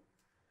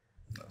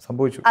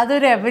സംഭവിച്ചു.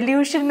 അതൊരു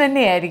എവല്യൂഷൻ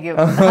തന്നെയായിരിക്കും.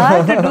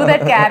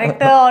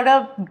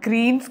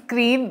 ഗ്രീൻ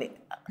സ്ക്രീൻ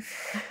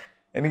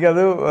എനിക്കത്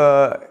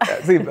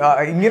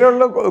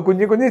ഇങ്ങനെയുള്ള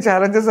കുഞ്ഞു കുഞ്ഞു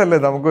ചാലഞ്ചസ് അല്ലേ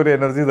നമുക്കൊരു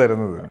എനർജി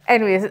തരുന്നത്.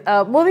 Anyways,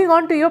 moving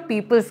on to your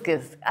people's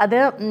skills. അത്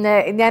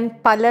ഞാൻ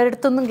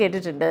പലയിടത്തുനിന്നും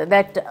കേട്ടിട്ടുണ്ട്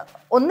ദാറ്റ്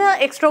ഒന്ന്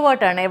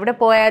എക്സ്ട്രോവേർട്ടാണ്, എവിടെ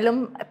പോയാലും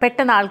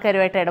പെട്ടെന്ന്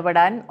ആൾക്കാരുമായിട്ട്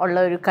ഇടപെടാൻ ഉള്ള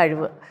ഒരു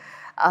കഴിവ്.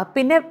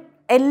 പിന്നെ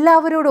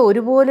എല്ലാവരോടും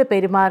ഒരുപോലെ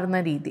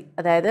പെരുമാറുന്ന രീതി.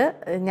 അതായത്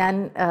ഞാൻ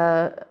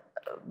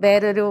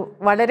വേറൊരു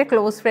വളരെ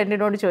ക്ലോസ്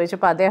ഫ്രണ്ടിനോട്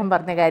ചോദിച്ചപ്പോൾ അദ്ദേഹം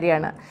പറഞ്ഞ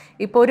കാര്യമാണ്,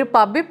 ഇപ്പോൾ ഒരു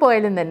പബ്ബിൽ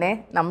പോയാലും തന്നെ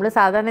നമ്മൾ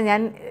സാധാരണ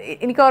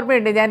എനിക്ക്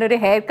ഓർമ്മയുണ്ട്, ഞാനൊരു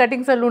ഹെയർ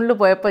കട്ടിങ് സലൂണിൽ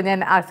പോയപ്പോൾ ഞാൻ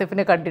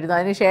ആസിഫിനെ കണ്ടിരുന്നു.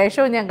 അതിന്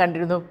ശേഷവും ഞാൻ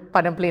കണ്ടിരുന്നു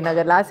പനംപ്ലി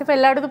നഗറിൽ. ആസിഫ്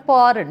എല്ലായിടത്തും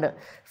പോകാറുണ്ട്,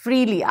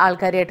 ഫ്രീലി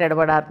ആൾക്കാരായിട്ട്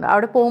ഇടപെടാറുണ്ട്.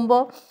 അവിടെ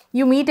പോകുമ്പോൾ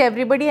you meet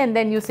everybody and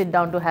then you sit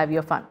down to have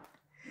your fun.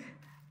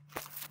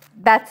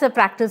 That's A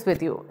practice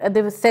with you. അത്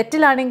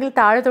സെറ്റിലാണെങ്കിൽ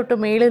താഴെ തൊട്ട്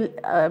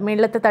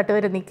മേളിലത്തെ തട്ട്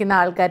വരെ നിൽക്കുന്ന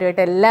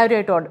ആൾക്കാരുമായിട്ട്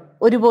എല്ലാവരുമായിട്ട്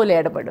ഒരുപോലെ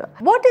ഇടപെടുക.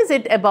 What is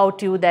it about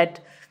you that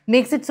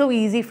makes it so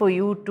easy for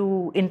you to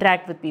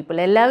interact with people?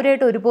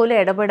 എല്ലാവരുമായിട്ട് ഒരുപോലെ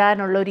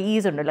ഇടപെടാനുള്ള ഒരു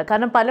ഈസ് ഉണ്ടല്ലോ.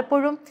 കാരണം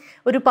പലപ്പോഴും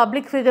ഒരു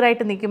പബ്ലിക്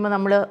ഫിഗറായിട്ട് നിൽക്കുമ്പോൾ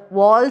നമ്മൾ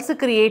വാൾസ്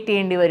ക്രിയേറ്റ്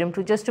ചെയ്യേണ്ടി വരും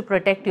to just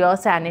protect your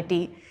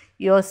sanity,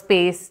 your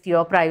space,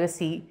 your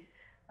privacy,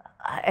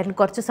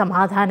 കുറച്ച്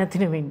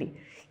സമാധാനത്തിന് വേണ്ടി.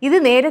 ഇത്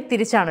നേരെ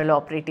തിരിച്ചാണല്ലോ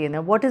ഓപ്പറേറ്റ്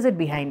ചെയ്യുന്നത്. What is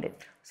it behind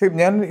it?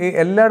 ഞാൻ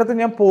എല്ലായിടത്തും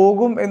ഞാൻ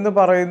പോകും എന്ന്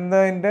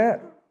പറയുന്നതിൻ്റെ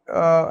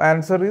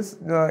ആൻസർ ഈസ്,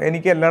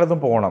 എനിക്ക് എല്ലായിടത്തും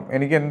പോകണം.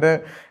 എനിക്ക്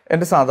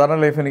എൻ്റെ സാധാരണ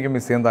ലൈഫ് എനിക്ക്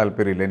മിസ് ചെയ്യാൻ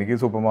താല്പര്യമില്ല. എനിക്ക്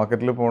സൂപ്പർ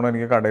മാർക്കറ്റിൽ പോകണം,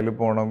 എനിക്ക് കടയിൽ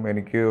പോകണം,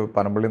 എനിക്ക്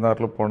പനമ്പള്ളി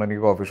നാട്ടിൽ പോകണം,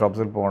 എനിക്ക് കോഫി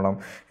ഷോപ്സിൽ പോകണം,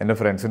 എൻ്റെ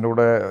ഫ്രണ്ട്സിൻ്റെ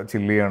കൂടെ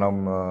ചില്ല് ചെയ്യണം,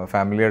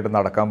 ഫാമിലിയായിട്ട്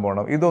നടക്കാൻ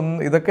പോകണം.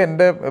 ഇതൊക്കെ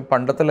എൻ്റെ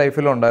പണ്ടത്തെ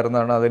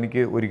ലൈഫിലുണ്ടായിരുന്നതാണ്.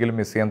 അതെനിക്ക് ഒരിക്കലും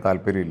മിസ് ചെയ്യാൻ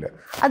താല്പര്യമില്ല.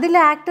 അതിൽ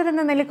ആക്ടർ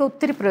എന്ന നിലയ്ക്ക്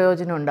ഒത്തിരി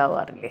പ്രയോജനം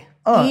ഉണ്ടാവാറില്ലേ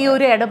ഈ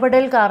ഒരു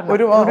ഇടപെടൽ കാരണം?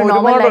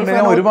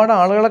 ഒരുപാട്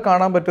ആളുകളെ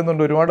കാണാൻ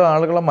പറ്റുന്നുണ്ട്, ഒരുപാട്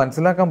ആളുകളെ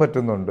മനസ്സിലാക്കാൻ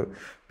പറ്റുന്നുണ്ട്.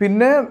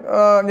 പിന്നെ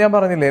ഞാൻ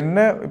പറഞ്ഞില്ലേ,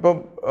 എന്നെ ഇപ്പം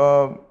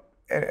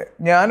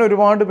ഞാൻ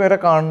ഒരുപാട് പേരെ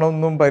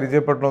കാണണമെന്നും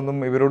പരിചയപ്പെടണമെന്നും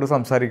ഇവരോട്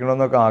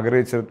സംസാരിക്കണമെന്നൊക്കെ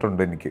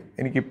ആഗ്രഹിച്ചിട്ടുണ്ട്.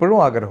 എനിക്കിപ്പോഴും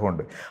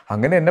ആഗ്രഹമുണ്ട്.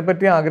 അങ്ങനെ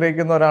എന്നെപ്പറ്റി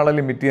ആഗ്രഹിക്കുന്ന ഒരാളെ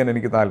ലിമിറ്റ് ചെയ്യാൻ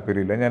എനിക്ക്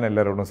താല്പര്യമില്ല. ഞാൻ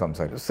എല്ലാവരോടും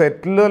സംസാരിക്കും.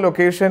 സെറ്റിലോ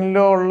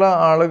ലൊക്കേഷനിലോ ഉള്ള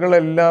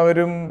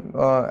ആളുകളെല്ലാവരും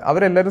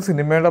അവരെല്ലാവരും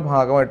സിനിമയുടെ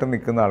ഭാഗമായിട്ട്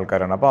നിൽക്കുന്ന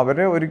ആൾക്കാരാണ്. അപ്പോൾ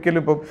അവരെ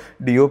ഒരിക്കലും ഇപ്പം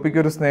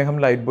DOPക്ക് ഒരു സ്നേഹം,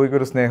 ലൈറ്റ് ബോയ്ക്ക്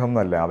ഒരു സ്നേഹം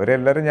എന്നല്ല.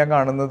 അവരെല്ലാവരും ഞാൻ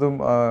കാണുന്നതും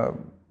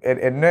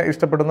എന്നെ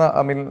ഇഷ്ടപ്പെടുന്ന,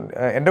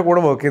 എൻ്റെ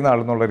കൂടെ വർക്ക് ചെയ്യുന്ന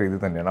ആളെന്നുള്ള രീതി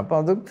തന്നെയാണ്. അപ്പോൾ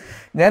അത്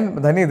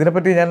ധന്യ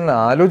ഇതിനെപ്പറ്റി ഞാൻ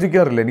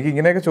ആലോചിക്കാറില്ല. എനിക്ക്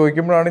ഇങ്ങനെയൊക്കെ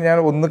ചോദിക്കുമ്പോഴാണ് ഞാൻ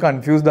ഒന്ന്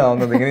കൺഫ്യൂസ്ഡ്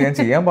ആവുന്നത്, ഇങ്ങനെ ഞാൻ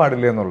ചെയ്യാൻ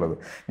പാടില്ല എന്നുള്ളത്.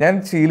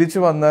 ഞാൻ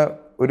ശീലിച്ചു വന്ന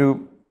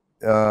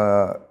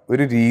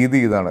ഒരു രീതി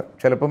ഇതാണ്.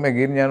 ചിലപ്പം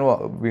എഗെയിൻ ഞാൻ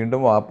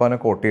വീണ്ടും വാപ്പാനെ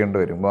കോട്ട് ചെയ്യേണ്ടി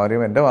വരും.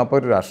 കാര്യം എൻ്റെ വാപ്പ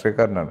ഒരു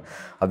രാഷ്ട്രീയക്കാരനാണ്.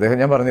 അദ്ദേഹം,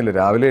 ഞാൻ പറഞ്ഞില്ല,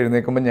 രാവിലെ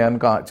എഴുന്നേൽക്കുമ്പോൾ ഞാൻ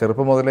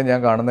ചെറുപ്പം മുതലേ ഞാൻ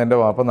കാണുന്ന എൻ്റെ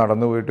വാപ്പ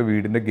നടന്നു പോയിട്ട്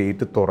വീടിൻ്റെ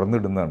ഗേറ്റ്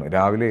തുറന്നിടുന്നതാണ്.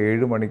 രാവിലെ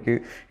 7 മണിക്ക്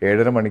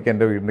 7:30 മണിക്ക്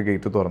എൻ്റെ വീടിൻ്റെ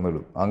ഗേറ്റ്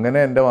തുറന്നിടും.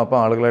 അങ്ങനെ എൻ്റെ വാപ്പ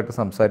ആളുകളായിട്ട്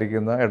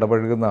സംസാരിക്കുന്ന,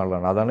 ഇടപഴകുന്ന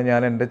ആളാണ്. അതാണ്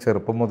ഞാൻ എൻ്റെ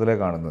ചെറുപ്പം മുതലേ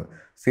കാണുന്നത്.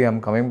 I am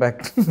coming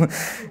back.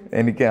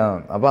 എനിക്ക്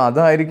അപ്പോൾ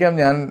അതായിരിക്കാം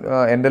ഞാൻ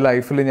എൻ്റെ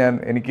ലൈഫിൽ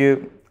എനിക്ക്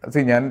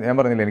ഞാൻ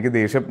പറഞ്ഞില്ല, എനിക്ക്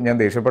ഞാൻ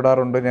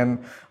ദേഷ്യപ്പെടാറുണ്ട്, ഞാൻ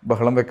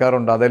ബഹളം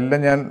വെക്കാറുണ്ട്,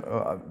 അതെല്ലാം ഞാൻ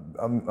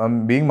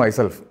ബീങ്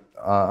മൈസെൽഫ്.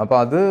 അപ്പോൾ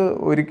അത്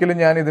ഒരിക്കലും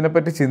ഞാൻ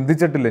ഇതിനെപ്പറ്റി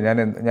ചിന്തിച്ചിട്ടില്ല,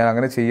 ഞാൻ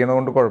അങ്ങനെ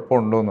ചെയ്യണതുകൊണ്ട്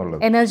കുഴപ്പമുണ്ടോ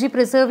എന്നുള്ളത്. എനർജി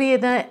പ്രിസർവ്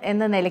ചെയ്ത്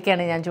എന്ന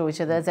നിലയ്ക്കാണ് ഞാൻ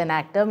ചോദിച്ചത്. As an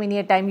actor many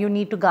A time you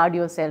need to guard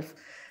your self.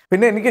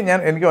 പിന്നെ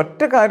എനിക്ക്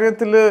ഒറ്റ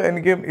കാര്യത്തിൽ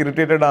എനിക്ക്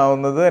ഇറിറ്റേറ്റഡ്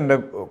ആവുന്നത്, എൻ്റെ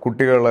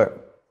കുട്ടികളെ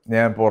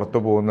ഞാൻ പുറത്ത്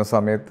പോകുന്ന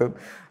സമയത്ത്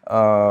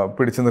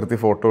പിടിച്ചു നിർത്തി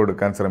ഫോട്ടോ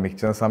എടുക്കാൻ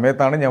ശ്രമിക്കുന്ന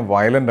സമയത്താണ് ഞാൻ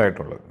വയലൻ്റ്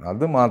ആയിട്ടുള്ളത്.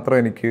 അത് മാത്രം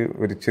എനിക്ക്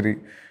ഒരിച്ചിരി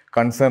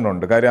കൺസേൺ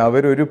ഉണ്ട്. കാര്യം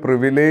അവരൊരു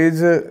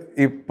പ്രിവിലേജ്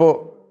ഇപ്പോൾ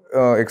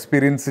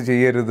എക്സ്പീരിയൻസ്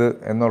ചെയ്യരുത്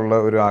എന്നുള്ള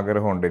ഒരു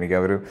ആഗ്രഹമുണ്ട് എനിക്ക്.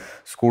 അവർ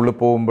സ്കൂളിൽ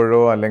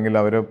പോകുമ്പോഴോ അല്ലെങ്കിൽ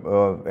അവർ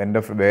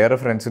എൻ്റെ വേറെ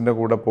ഫ്രണ്ട്സിൻ്റെ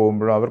കൂടെ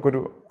പോകുമ്പോഴോ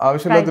അവർക്കൊരു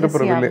ആവശ്യമില്ലാത്തൊരു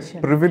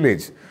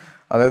പ്രിവിലേജ്,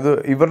 അതായത്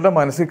ഇവരുടെ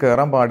മനസ്സിൽ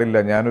കയറാൻ പാടില്ല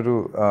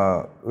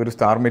ഒരു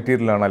സ്റ്റാർ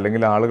മെറ്റീരിയലാണ്,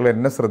 അല്ലെങ്കിൽ ആളുകൾ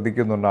എന്നെ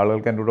ശ്രദ്ധിക്കുന്നുണ്ട്,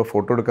 ആളുകൾക്ക് എൻ്റെ കൂടെ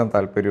ഫോട്ടോ എടുക്കാൻ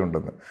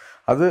താല്പര്യമുണ്ടെന്ന്.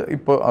 അത്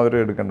ഇപ്പോൾ അവർ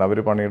എടുക്കണ്ട, അവർ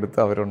പണിയെടുത്ത്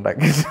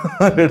അവരുണ്ടാക്കി.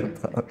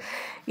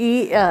 ഈ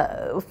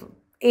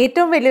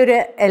ഏറ്റവും വലിയൊരു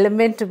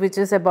element which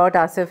is about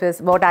Asif is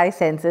what I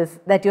sense is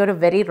that you are A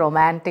very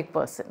romantic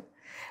person.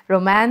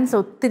 Romance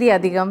ഒത്തിരി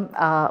അധികം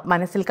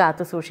മനസ്സിൽ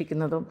കാത്തു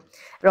സൂക്ഷിക്കുന്നതും,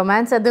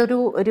 റൊമാൻസ് അതൊരു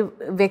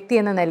വ്യക്തി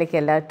എന്ന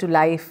നിലയ്ക്കല്ല, to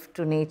life,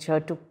 to nature,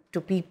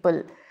 to people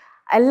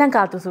എല്ലാം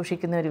കാത്തു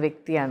സൂക്ഷിക്കുന്ന ഒരു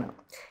വ്യക്തിയാണ്.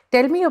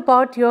 Tell me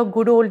about your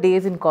good old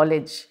days in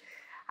college.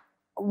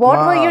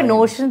 What were your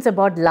notions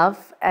about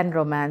love and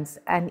romance?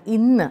 And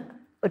ഇന്ന്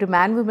ഒരു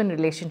മാൻ വുമൻ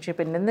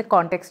റിലേഷൻഷിപ്പിൻ്റെ ഇന്ന്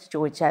കോണ്ടെക്സ്റ്റ്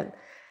ചോദിച്ചാൽ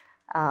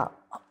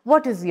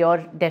what is your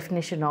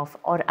definition of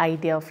or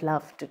idea of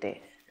love today?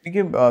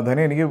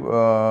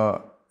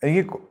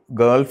 എനിക്ക്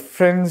ഗേൾ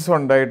ഫ്രണ്ട്സ്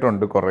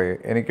ഉണ്ടായിട്ടുണ്ട് കുറേ,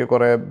 എനിക്ക്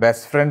കുറേ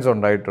best friends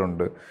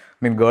ഉണ്ടായിട്ടുണ്ട്,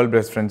 ഗേൾ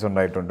ബെസ്റ്റ് ഫ്രണ്ട്സ്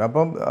ഉണ്ടായിട്ടുണ്ട്.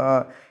 അപ്പം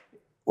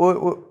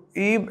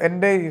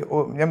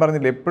ഞാൻ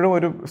പറഞ്ഞില്ല, എപ്പോഴും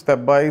ഒരു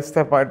സ്റ്റെപ്പ് ബൈ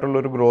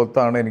സ്റ്റെപ്പായിട്ടുള്ളൊരു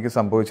ഗ്രോത്താണ് എനിക്ക്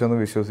സംഭവിച്ചതെന്ന്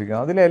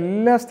വിശ്വസിക്കുന്നത്.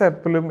 അതിലെല്ലാ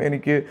സ്റ്റെപ്പിലും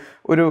എനിക്ക്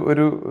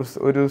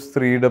ഒരു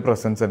സ്ത്രീയുടെ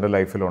പ്രസൻസ് എൻ്റെ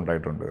ലൈഫിൽ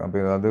ഉണ്ടായിട്ടുണ്ട്.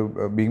 അപ്പോൾ അത്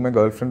ബീങ് മൈ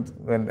ഗേൾ ഫ്രണ്ട്,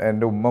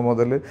 എൻ്റെ ഉമ്മ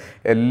മുതൽ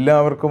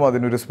എല്ലാവർക്കും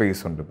അതിനൊരു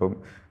സ്പേസ് ഉണ്ട്. ഇപ്പം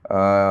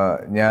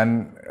ഞാൻ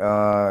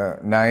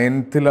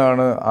 9th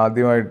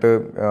ആദ്യമായിട്ട്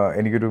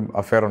എനിക്കൊരു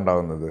അഫെയർ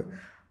ഉണ്ടാകുന്നത്.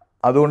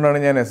 അതുകൊണ്ടാണ്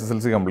ഞാൻ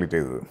SSLC കംപ്ലീറ്റ്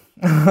ചെയ്തത്.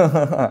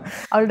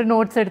 അവളുടെ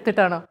നോട്ട്സ്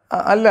എടുത്തിട്ടാണോ?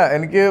 അല്ല,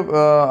 എനിക്ക്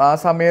ആ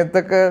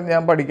സമയത്തൊക്കെ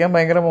ഞാൻ പഠിക്കാൻ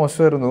ഭയങ്കര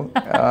മോശമായിരുന്നു.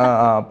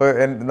 അപ്പോൾ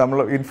നമ്മൾ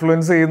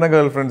ഇൻഫ്ലുവൻസ് ചെയ്യുന്ന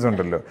ഗേൾ ഫ്രണ്ട്സ്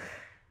ഉണ്ടല്ലോ.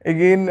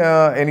 എഗെയിൻ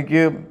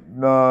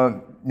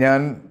ഞാൻ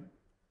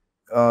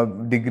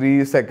ഡിഗ്രി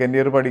സെക്കൻഡ്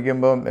ഇയർ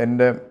പഠിക്കുമ്പം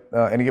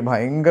എനിക്ക്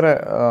ഭയങ്കര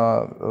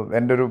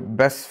എൻ്റെ ഒരു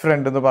ബെസ്റ്റ്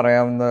ഫ്രണ്ട് എന്ന്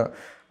പറയാവുന്ന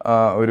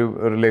ഒരു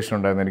റിലേഷൻ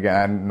ഉണ്ടായിരുന്നു എനിക്ക്,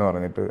 ആൻ എന്ന്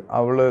പറഞ്ഞിട്ട്.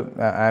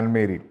 ആൻ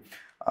മേരി,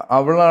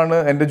 അവളാണ്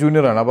എൻ്റെ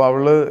ജൂനിയറാണ്.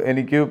 അപ്പോൾ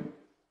എനിക്ക്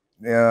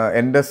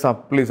എൻ്റെ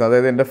സപ്ലീസ്,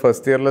 അതായത് എൻ്റെ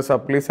first ഇയറിലെ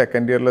സപ്ലി,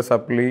 second ഇയറിലെ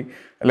സപ്ലി,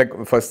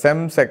 like first sem,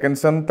 second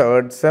sem,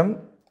 third sem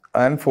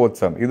and fourth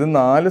sem, ഇത്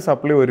 4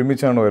 സപ്ലി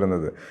ഒരുമിച്ചാണ്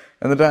വരുന്നത്.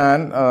 എന്നിട്ട്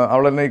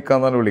അവളെന്നെ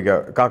ഇക്കാന്നാണ് വിളിക്കുക,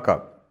 കാക്ക.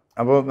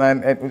 അപ്പോൾ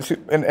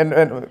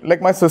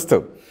ലൈക്ക് മൈ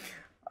സിസ്റ്റർ.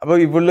 അപ്പോൾ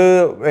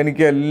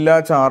എനിക്ക് എല്ലാ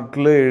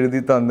ചാർട്ടിൽ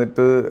എഴുതി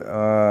തന്നിട്ട്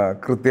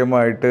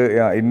കൃത്യമായിട്ട്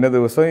ഇന്ന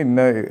ദിവസം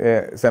ഇന്ന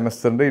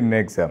സെമസ്റ്ററിൻ്റെ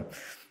ഇന്ന എക്സാം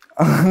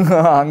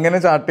അങ്ങനെ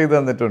ചാർട്ട് ചെയ്ത്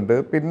തന്നിട്ടുണ്ട്.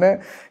 പിന്നെ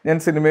ഞാൻ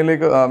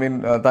സിനിമയിലേക്ക്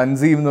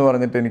തൻസീം എന്ന്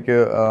പറഞ്ഞിട്ട് എനിക്ക്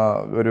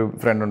ഒരു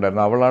ഫ്രണ്ട്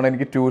ഉണ്ടായിരുന്നു. അവളാണ്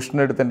എനിക്ക്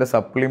ട്യൂഷൻ എടുത്ത് എൻ്റെ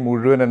സപ്ലി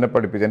മുഴുവൻ എന്നെ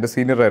പഠിപ്പിച്ചു. എൻ്റെ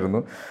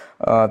സീനിയറായിരുന്നു.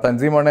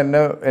 തൻസീമാണ്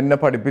എന്നെ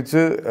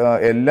പഠിപ്പിച്ച്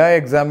എല്ലാ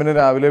എക്സാമിനും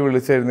രാവിലെ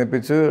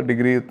വിളിച്ചെഴുന്നേപ്പിച്ച്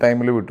ഡിഗ്രി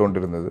ടൈമിൽ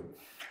വിട്ടുകൊണ്ടിരുന്നത്.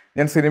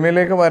 ഞാൻ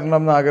സിനിമയിലേക്ക്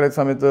വരണം എന്ന് ആഗ്രഹിച്ച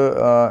സമയത്ത്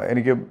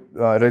എനിക്ക്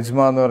രജ്മ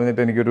എന്ന്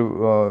പറഞ്ഞിട്ട് എനിക്കൊരു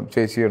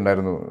ചേച്ചി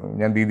ഉണ്ടായിരുന്നു,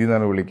 ഞാൻ ദീദി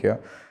എന്നാണ് വിളിക്കുക.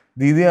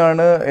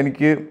 ദീദിയാണ്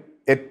എനിക്ക്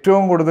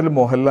ഏറ്റവും കൂടുതൽ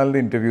മോഹൻലാലിൻ്റെ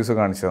ഇൻ്റർവ്യൂസ്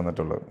കാണിച്ചു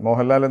തന്നിട്ടുള്ളത്.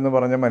 മോഹൻലാൽ എന്ന്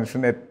പറഞ്ഞ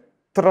മനുഷ്യൻ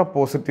എത്ര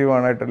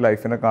പോസിറ്റീവായിട്ട്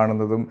ലൈഫിനെ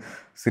കാണുന്നതും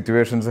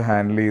സിറ്റുവേഷൻസ്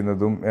ഹാൻഡിൽ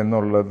ചെയ്യുന്നതും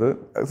എന്നുള്ളത്.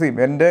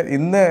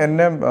 ഇന്ന്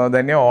എന്നെ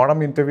ധന്യ ഓണം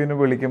ഇൻ്റർവ്യൂവിന്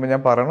വിളിക്കുമ്പോൾ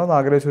ഞാൻ പറയണമെന്ന്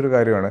ആഗ്രഹിച്ചൊരു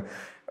കാര്യമാണ്.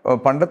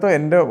 പണ്ടത്തെ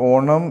എൻ്റെ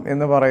ഓണം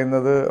എന്ന്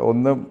പറയുന്നത്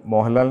ഒന്ന്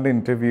മോഹൻലാലിൻ്റെ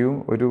ഇൻ്റർവ്യൂവും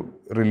ഒരു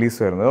റിലീസ്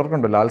വരുന്നത്.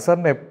 ഓർക്കുന്നുണ്ടോ? ലാൽ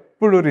സാറിൻ്റെ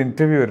എപ്പോഴും ഒരു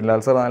ഇൻ്റർവ്യൂ വരും.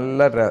 ലാൽ സാർ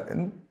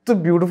എന്ത്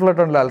ബ്യൂട്ടിഫുൾ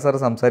ആയിട്ടാണ് ലാൽ സാർ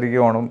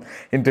സംസാരിക്കുക ഓണം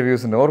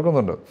ഇൻ്റർവ്യൂസിൻ്റെ.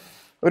 ഓർക്കുന്നുണ്ടോ?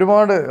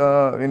 ഒരുപാട്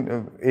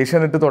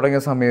ഏഷ്യാനെറ്റ് തുടങ്ങിയ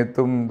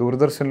സമയത്തും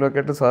ദൂരദർശനിലൊക്കെ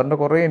ആയിട്ട് സാറിൻ്റെ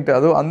കുറേ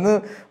അത് അന്ന്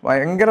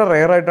ഭയങ്കര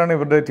റെയറായിട്ടാണ്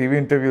ഇവരുടെ TV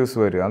ഇൻ്റർവ്യൂസ്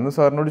വരിക. അന്ന്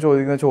സാറിനോട്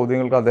ചോദിക്കുന്ന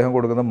ചോദ്യങ്ങൾക്ക് അദ്ദേഹം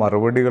കൊടുക്കുന്ന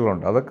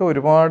മറുപടികളുണ്ട്. അതൊക്കെ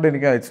ഒരുപാട്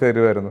എനിക്ക് അയച്ചു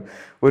തരുമായിരുന്നു.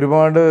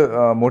 ഒരുപാട്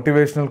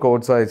മോട്ടിവേഷണൽ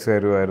കോട്ട്സ് അയച്ചു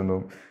തരുമായിരുന്നു.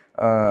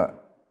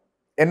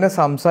 എന്നെ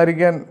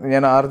സംസാരിക്കാൻ,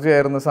 ഞാൻ RJ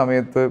ആയിരുന്ന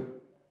സമയത്ത്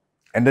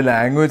എൻ്റെ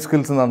ലാംഗ്വേജ്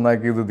സ്കിൽസ്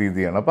നന്നാക്കിയത്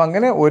ദീദിയാണ്. അപ്പോൾ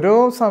അങ്ങനെ ഓരോ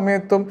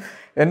സമയത്തും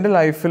എൻ്റെ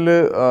ലൈഫിൽ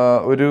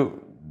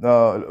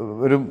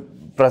ഒരു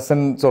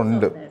പ്രസൻസ്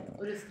ഉണ്ട്.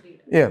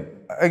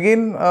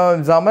 അഗെയിൻ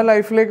ജമ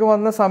ലൈഫിലേക്ക്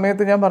വന്ന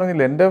സമയത്ത് ഞാൻ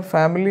പറഞ്ഞില്ല, എൻ്റെ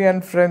ഫാമിലി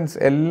ആൻഡ് ഫ്രണ്ട്സ്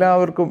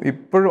എല്ലാവർക്കും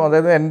ഇപ്പോഴും,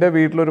 അതായത് എൻ്റെ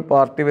വീട്ടിലൊരു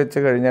പാർട്ടി വെച്ച്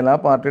കഴിഞ്ഞാൽ ആ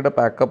പാർട്ടിയുടെ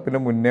പാക്കപ്പിന്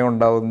മുന്നേ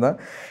ഉണ്ടാകുന്ന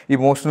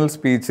ഇമോഷണൽ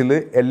സ്പീച്ചിൽ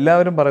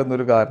എല്ലാവരും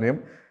പറയുന്നൊരു കാര്യം,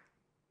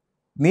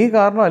 നീ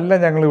കാരണമല്ല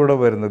ഞങ്ങളിവിടെ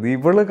വരുന്നത്,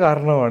 ഇവള്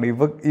കാരണമാണ്,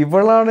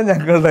 ഇവളാണ്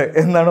ഞങ്ങളുടെ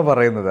എന്നാണ്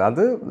പറയുന്നത്.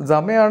 അത്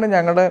ജമയാണ്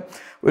ഞങ്ങളുടെ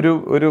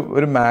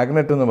ഒരു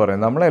മാഗ്നറ്റ് എന്ന്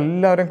പറയുന്നത്.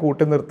 നമ്മളെല്ലാവരും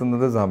കൂട്ടി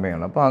നിർത്തുന്നത്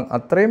ജമയാണ്. അപ്പോൾ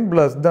അത്രയും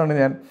ബ്ലെസ്ഡാണ്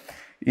ഞാൻ.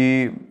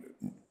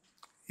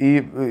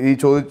 ഈ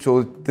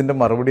ചോദ്യത്തിൻ്റെ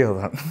മറുപടി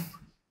അതാണ്.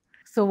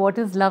 സോ വാട്ട്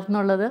ഈസ് ലവ്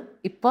എന്നുള്ളത്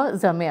ഇപ്പോൾ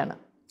സമയാണ്.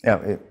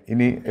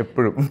 ഇനി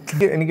എപ്പോഴും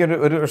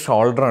എനിക്കൊരു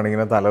ഷോൾഡറാണ്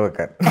ഇങ്ങനെ തല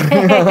വെക്കാൻ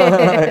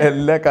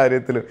എല്ലാ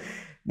കാര്യത്തിലും.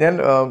 ഞാൻ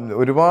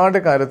ഒരുപാട്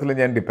കാര്യത്തിൽ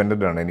ഞാൻ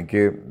ഡിപ്പെൻഡൻ്റ് ആണ്.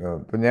 എനിക്ക്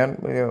ഇപ്പം ഞാൻ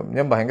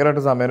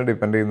ഭയങ്കരമായിട്ട് സമയം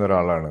ഡിപ്പെൻഡ് ചെയ്യുന്ന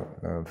ഒരാളാണ്,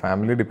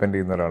 ഫാമിലി ഡിപ്പെൻഡ്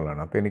ചെയ്യുന്ന ഒരാളാണ്.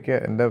 അപ്പോൾ എനിക്ക്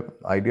എൻ്റെ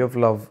ഐഡിയ ഓഫ്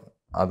ലവ്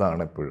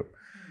അതാണ് എപ്പോഴും.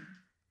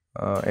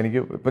 എനിക്ക്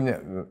ഇപ്പം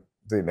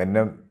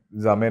എന്നെ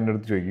സമയം എൻ്റെ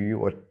അടുത്ത് ചോദിക്കും, ഈ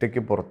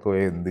ഒറ്റയ്ക്ക് പുറത്തു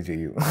പോയാൽ എന്ത്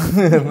ചെയ്യും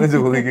എന്ന്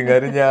ചോദിക്കും.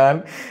 കാര്യം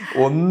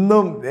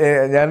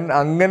ഞാൻ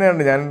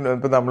അങ്ങനെയാണ്. ഞാൻ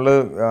ഇപ്പം നമ്മൾ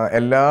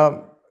എല്ലാ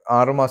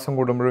 6 മാസം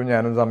കൂടുമ്പോഴും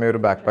ഞാനും സമയം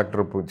ഒരു ബാക്ക് പാക്ക്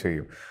ട്രിപ്പ്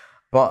ചെയ്യും.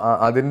 അപ്പോൾ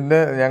അതിൻ്റെ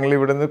ഞങ്ങൾ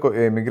ഇവിടുന്ന്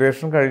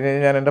എമിഗ്രേഷൻ കഴിഞ്ഞ്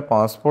കഴിഞ്ഞാൽ ഞാൻ എൻ്റെ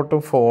പാസ്പോർട്ടും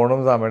ഫോണും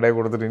സമയുടെ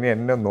കൊടുത്തിട്ട് ഇനി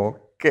എന്നെ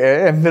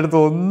എൻ്റെ അടുത്ത്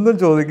ഒന്നും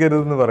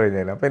ചോദിക്കരുതെന്ന് പറയും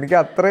ഞാൻ. അപ്പോൾ എനിക്ക്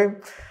അത്രയും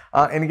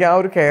എനിക്ക് ആ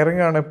ഒരു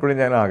കെയറിങ് ആണ് എപ്പോഴും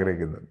ഞാൻ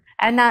ആഗ്രഹിക്കുന്നത്.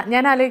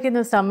 ഞാൻ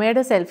ആലോചിക്കുന്നത്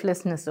സമയുടെ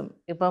സെൽഫ്ലെസ്നെസ്സും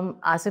ഇപ്പം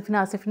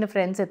ആസിഫിൻ്റെ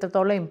ഫ്രണ്ട്സ്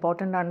എത്രത്തോളം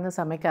ഇമ്പോർട്ടൻ്റ് ആണെന്ന്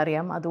സമയ്ക്ക്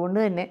അറിയാം. അതുകൊണ്ട്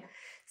തന്നെ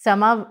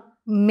സമ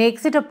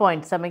makes it A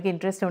point. സമയ്ക്ക്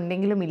interest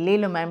ഉണ്ടെങ്കിലും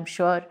ഇല്ലെങ്കിലും I am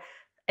sure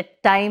at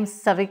times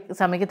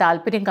സമയ്ക്ക്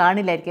താല്പര്യം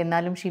കാണില്ലായിരിക്കും,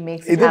 എന്നാലും ഷീ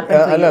മേക്സ് ഇറ്റ്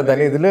ഹാപ്പൻ. അല്ല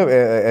തന്നെ ഇതിൽ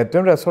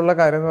ഏറ്റവും രസമുള്ള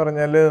കാര്യം എന്ന്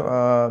പറഞ്ഞാൽ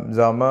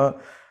ജമ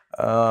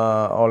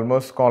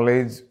ഓൾമോസ്റ്റ്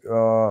കോളേജ്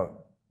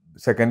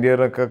സെക്കൻഡ്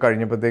ഇയർ ഒക്കെ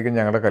കഴിഞ്ഞപ്പോഴത്തേക്കും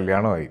ഞങ്ങളുടെ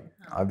കല്യാണമായി.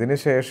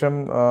 അതിനുശേഷം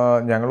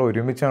ഞങ്ങൾ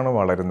ഒരുമിച്ചാണ്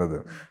വളരുന്നത്.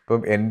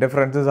 ഇപ്പം എൻ്റെ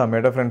ഫ്രണ്ട്സ്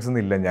സമയുടെ ഫ്രണ്ട്സ്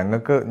എന്നില്ല,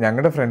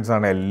 ഞങ്ങളുടെ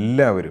ഫ്രണ്ട്സാണ്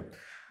എല്ലാവരും.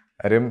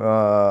 കാര്യം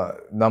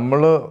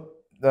നമ്മൾ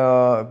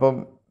ഇപ്പം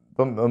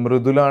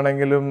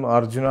മൃദുലാണെങ്കിലും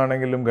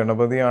അർജുനാണെങ്കിലും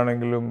ഗണപതി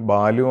ആണെങ്കിലും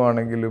ബാലു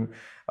ആണെങ്കിലും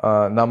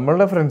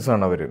നമ്മളുടെ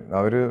ഫ്രണ്ട്സാണ് അവർ.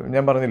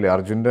 ഞാൻ പറഞ്ഞില്ലേ,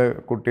 അർജുൻ്റെ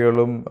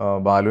കുട്ടികളും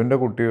ബാലുവിൻ്റെ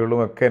കുട്ടികളും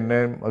ഒക്കെ എന്നെ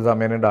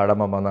സമയനെ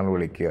ഡാഡമ്മ എന്നാണ്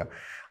വിളിക്കുക.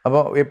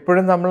 അപ്പോൾ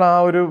എപ്പോഴും നമ്മൾ ആ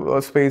ഒരു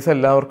സ്പേസ്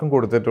എല്ലാവർക്കും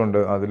കൊടുത്തിട്ടുണ്ട്.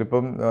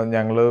 അതിലിപ്പം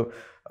ഞങ്ങൾ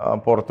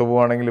പുറത്തു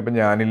പോവുകയാണെങ്കിൽ ഇപ്പം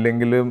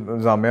ഞാനില്ലെങ്കിലും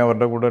സമയം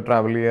അവരുടെ കൂടെ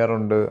ട്രാവൽ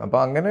ചെയ്യാറുണ്ട്. അപ്പോൾ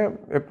അങ്ങനെ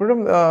എപ്പോഴും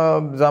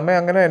സമയം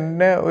അങ്ങനെ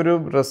എന്നെ ഒരു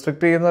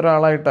റെസ്ട്രിക്റ്റ് ചെയ്യുന്ന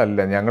ഒരാളായിട്ടല്ല.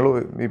 ഞങ്ങൾ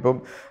ഇപ്പം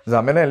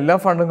സമയനെ എല്ലാ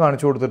ഫണ്ടും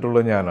കാണിച്ചു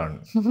കൊടുത്തിട്ടുള്ളത് ഞാനാണ്.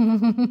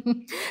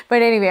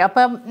 ബട്ട് എനിവേ,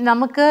 അപ്പം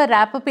നമുക്ക്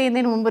റാപ്പ്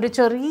ചെയ്യുന്നതിന് മുമ്പ് ഒരു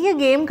ചെറിയ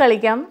ഗെയിം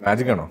കളിക്കാം.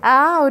 മാജിക് ആണോ?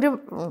 ഒരു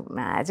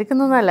മാജിക്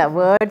ഒന്നുമല്ല,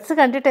 വേർഡ്സ്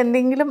കണ്ടിട്ട്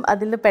എന്തെങ്കിലും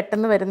അതിൽ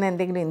പെട്ടെന്ന് വരുന്ന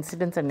എന്തെങ്കിലും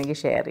ഇൻസിഡൻസ് ഉണ്ടെങ്കിൽ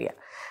ഷെയർ ചെയ്യാം.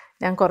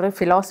 ഞാൻ കുറേ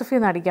ഫിലോസഫി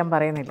ഒന്നും അടിക്കാൻ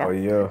പറയുന്നില്ല.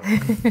 അയ്യോ.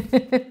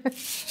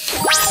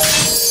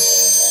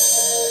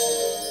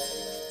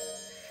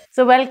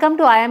 So welcome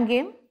to I Am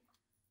Game.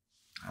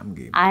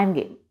 I Am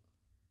Game.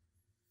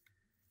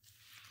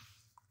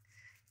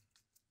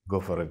 Go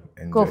for it.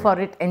 Enjoy. Go for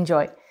it.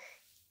 Enjoy.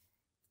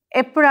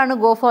 എപ്പോഴാണ്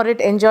ഗോ ഫോർ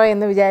ഇറ്റ് എൻജോയ്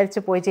എന്ന്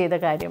വിചാരിച്ച് പോയി ചെയ്ത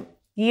കാര്യം,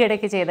 ഈ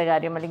ഇടയ്ക്ക് ചെയ്ത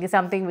കാര്യം, അല്ലെങ്കിൽ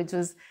സംതിങ് വിച്ച്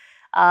വാസ്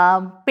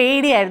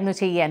പേടിയായിരുന്നു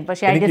ചെയ്യാൻ,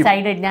 പക്ഷെ ഐ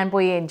ഡിസൈഡഡ് ഞാൻ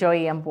പോയി എൻജോയ്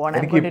ചെയ്യാൻ പോകണം?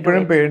 എനിക്ക്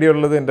ഇപ്പോഴും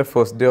പേടിയുള്ളത് എൻ്റെ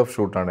ഫസ്റ്റ് ഡേ ഓഫ്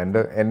ഷൂട്ടാണ്.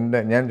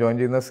 ഞാൻ ജോയിൻ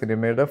ചെയ്യുന്ന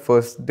സിനിമയുടെ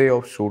ഫസ്റ്റ് ഡേ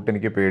ഓഫ് ഷൂട്ട്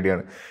എനിക്ക്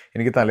പേടിയാണ്.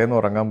 എനിക്ക് തലേന്ന്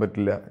ഉറങ്ങാൻ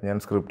പറ്റില്ല. ഞാൻ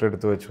സ്ക്രിപ്റ്റ്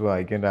എടുത്ത് വെച്ച്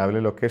വായിക്കാൻ,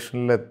 രാവിലെ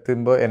ലൊക്കേഷനിൽ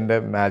എത്തുമ്പോൾ എൻ്റെ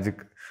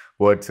മാജിക്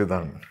വേർഡ്സ്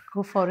ഇതാണ്,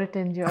 ഗോ ഫോർ ഇറ്റ്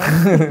എൻജോയ്.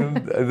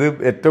 ഇത്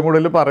ഏറ്റവും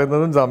കൂടുതൽ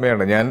പറയുന്നതും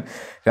സമയമാണ്. ഞാൻ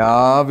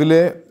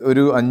രാവിലെ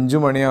ഒരു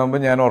 5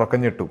 മണിയാകുമ്പോൾ ഞാൻ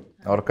ഉറക്കം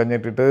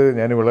ഞെട്ടിട്ട്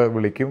ഞാൻ ഇവളെ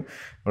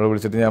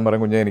വിളിച്ചിട്ട് ഞാൻ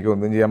പറയും, കുഞ്ഞെ എനിക്ക്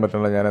ഒന്നും ചെയ്യാൻ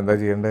പറ്റില്ല, ഞാൻ എന്താ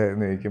ചെയ്യേണ്ടത്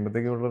എന്ന്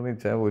ചോദിക്കുമ്പോഴത്തേക്ക് ഇവിടെ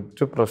വെച്ചാൽ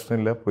ഒരു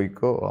പ്രശ്നമില്ല,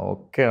 പോയിക്കോ,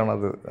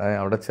 ഓക്കെയാണത്.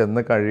 അവിടെ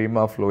ചെന്ന്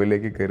കഴിയുമ്പോൾ ആ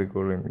ഫ്ലോയിലേക്ക്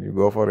കയറിക്കോളും. You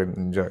go for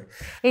enjoy.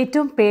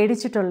 ഏറ്റവും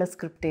പേടിച്ചിട്ടുള്ള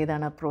സ്ക്രിപ്റ്റ്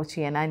ഏതാണ് അപ്രോച്ച്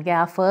ചെയ്യാൻ? എനിക്ക്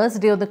ആ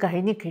ഫസ്റ്റ് ഡേ ഒന്ന്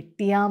കഴിഞ്ഞ്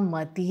കിട്ടിയാൽ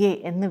മതിയേ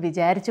എന്ന്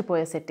വിചാരിച്ച്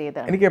പോയ സെറ്റ്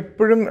ചെയ്താണ്? എനിക്ക്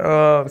എപ്പോഴും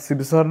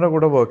സിബി സാറിൻ്റെ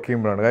കൂടെ വർക്ക്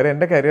ചെയ്യുമ്പോഴാണ്. കാര്യം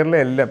എൻ്റെ കരിയറിലെ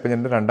എല്ലാം, ഇപ്പം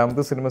എൻ്റെ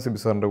 2ാമത്തെ സിനിമ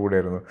സിബി സാറിൻ്റെ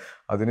കൂടെയായിരുന്നു.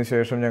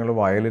 അതിനുശേഷം ഞങ്ങൾ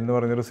വയലിൻ എന്ന്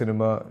പറഞ്ഞൊരു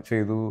സിനിമ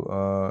ചെയ്തു,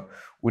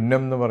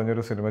 ഉന്നം എന്ന്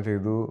പറഞ്ഞൊരു സിനിമ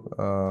ചെയ്തു,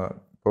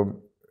 ഇപ്പം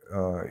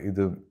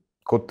ഇത്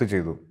കൊത്ത്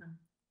ചെയ്തു.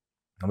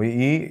 അപ്പോൾ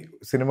ഈ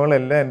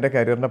സിനിമകളെല്ലാം എൻ്റെ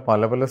കരിയറിൻ്റെ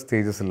പല പല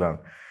സ്റ്റേജസിലാണ്.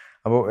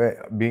 അപ്പോൾ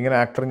ബീങ് എൻ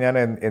ആക്ടർ ഞാൻ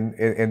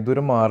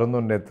എന്തോരം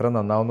മാറുന്നുണ്ട്, എത്ര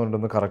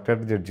നന്നാവുന്നുണ്ടെന്ന്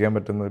കറക്റ്റായിട്ട് ജഡ്ജ് ചെയ്യാൻ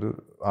പറ്റുന്ന ഒരു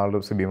ആൾ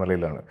സിബി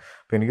മലയിലാണ്.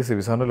 അപ്പോൾ എനിക്ക്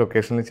സിബി സാറിൻ്റെ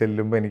ലൊക്കേഷനിൽ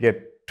ചെല്ലുമ്പോൾ എനിക്ക്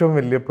ഏറ്റവും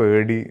വലിയ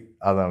പേടി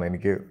അതാണ്.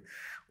 എനിക്ക്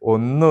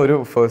ഒരു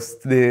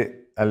ഫസ്റ്റ് ഡേ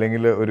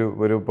അല്ലെങ്കിൽ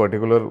ഒരു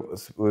പെർട്ടിക്കുലർ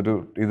ഒരു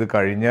ഇത്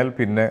കഴിഞ്ഞാൽ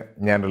പിന്നെ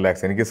ഞാൻ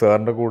റിലാക്സ്. എനിക്ക്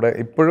സാറിൻ്റെ കൂടെ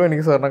ഇപ്പോഴും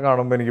എനിക്ക് സാറിനെ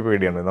കാണുമ്പോൾ എനിക്ക്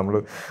പേടിയാണ്. നമ്മൾ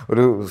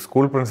ഒരു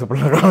സ്കൂൾ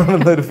പ്രിൻസിപ്പളിനെ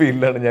കാണുന്ന ഒരു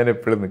ഫീലിലാണ് ഞാൻ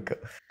എപ്പോഴും നിൽക്കുക.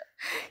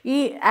 ഈ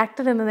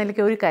ആക്ടർ എന്ന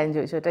നിലയ്ക്ക് ഒരു കാര്യം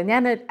ചോദിച്ചോട്ടെ,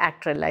 ഞാൻ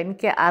ആക്ടറല്ല,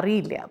 എനിക്ക്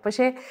അറിയില്ല,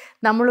 പക്ഷേ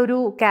നമ്മളൊരു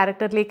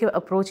ക്യാരക്ടറിലേക്ക്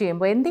അപ്രോച്ച്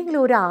ചെയ്യുമ്പോൾ എന്തെങ്കിലും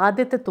ഒരു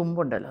ആദ്യത്തെ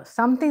തുമ്പുണ്ടല്ലോ,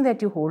 something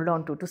that you hold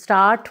on to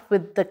start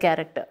with the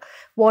character.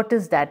 What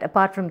is that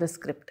apart from the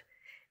script?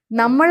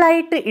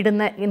 നമ്മളായിട്ട്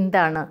ഇടുന്ന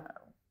എന്താണ്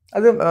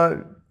അത്?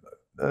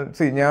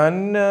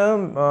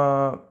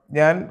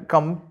 ഞാൻ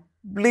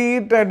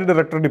കംപ്ലീറ്റ് ആയിട്ട്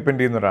ഡയറക്ടർ ഡിപ്പെൻഡ്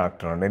ചെയ്യുന്ന ഒരു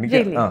ആക്ടറാണ്.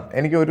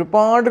 എനിക്ക്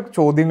ഒരുപാട്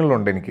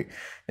ചോദ്യങ്ങളുണ്ട്.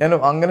 ഞാൻ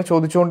അങ്ങനെ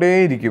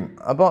ചോദിച്ചുകൊണ്ടേയിരിക്കും.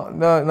 അപ്പോൾ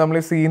നമ്മൾ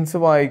ഈ സീൻസ്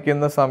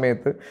വായിക്കുന്ന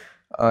സമയത്ത്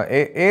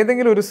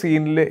ഏതെങ്കിലും ഒരു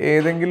സീനിൽ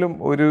ഏതെങ്കിലും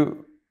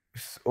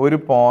ഒരു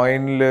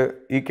പോയിന്റിൽ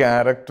ഈ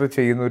ക്യാരക്ടർ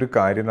ചെയ്യുന്ന ഒരു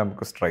കാര്യം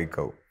നമുക്ക് സ്ട്രൈക്ക്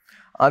ആവും.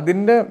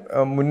 അതിൻ്റെ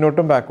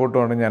മുന്നോട്ടും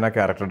ബാക്കോട്ടുമാണ് ഞാൻ ആ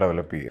ക്യാരക്ടർ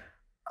ഡെവലപ്പ് ചെയ്യുക.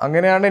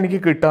 അങ്ങനെയാണ് എനിക്ക്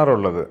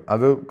കിട്ടാറുള്ളത്.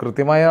 അത്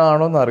കൃത്യമായ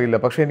ആണോ എന്നറിയില്ല.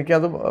 പക്ഷെ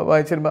എനിക്കത്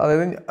വായിച്ചിരുമ്പോൾ,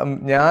 അതായത്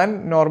ഞാൻ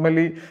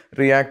നോർമലി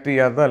റിയാക്ട്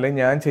ചെയ്യാത്ത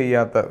അല്ലെങ്കിൽ ഞാൻ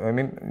ചെയ്യാത്ത, ഐ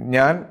മീൻ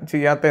ഞാൻ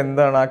ചെയ്യാത്ത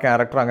എന്താണ് ആ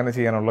ക്യാരക്ടർ അങ്ങനെ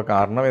ചെയ്യാനുള്ള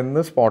കാരണം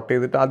എന്ന് സ്പോട്ട്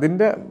ചെയ്തിട്ട്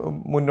അതിൻ്റെ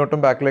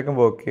മുന്നോട്ടും ബാക്കിലേക്കും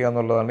വർക്ക് ചെയ്യുക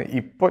എന്നുള്ളതാണ്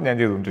ഇപ്പോൾ ഞാൻ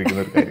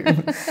ചെയ്തുകൊണ്ടിരിക്കുന്ന ഒരു കാര്യം.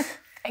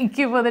 Thank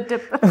you for the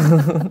tip.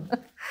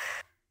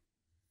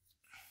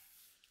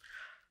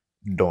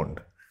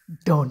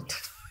 Don't.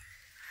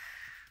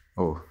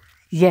 Oh.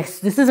 Yes,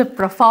 this is a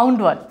profound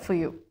one for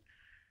you.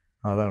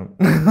 അതാണ്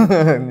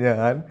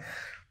ഞാൻ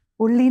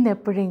ഉള്ളിന്ന്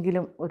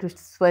എപ്പോഴെങ്കിലും ഒരു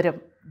സ്വരം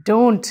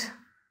don't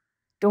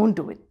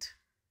do it.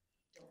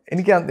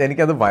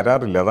 എനിക്കത്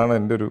വരാറില്ല. അതാണ്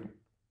എൻ്റെ ഒരു,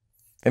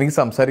 എനിക്ക്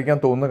സംസാരിക്കാൻ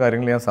തോന്നുന്ന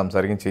കാര്യങ്ങൾ ഞാൻ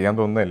സംസാരിക്കും, ചെയ്യാൻ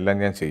തോന്നുന്ന എല്ലാം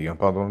ഞാൻ ചെയ്യും.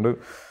 അപ്പോൾ അതുകൊണ്ട്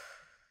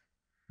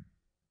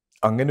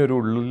അങ്ങനെ ഒരു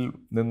ഉള്ളിൽ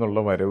നിന്നുള്ള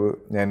വരവ്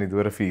ഞാൻ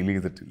ഇതുവരെ ഫീൽ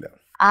ചെയ്തിട്ടില്ല.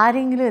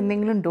 ആരെങ്കിലും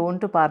എന്തെങ്കിലും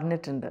ഡോണ്ട്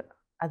പറഞ്ഞിട്ടുണ്ട്,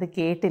 അത്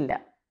കേട്ടില്ല,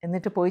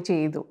 എന്നിട്ട് പോയി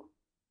ചെയ്തു,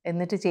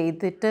 എന്നിട്ട്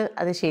ചെയ്തിട്ട്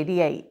അത്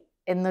ശരിയായി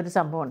എന്നൊരു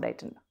സംഭവം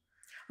ഉണ്ടായിട്ടുണ്ട്?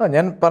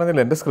 ഞാൻ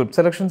പറഞ്ഞില്ല, എൻ്റെ സ്ക്രിപ്റ്റ്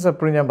സെലക്ഷൻസ്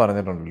എപ്പോഴും ഞാൻ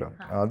പറഞ്ഞിട്ടുണ്ടല്ലോ,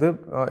 അത്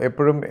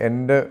എപ്പോഴും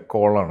എൻ്റെ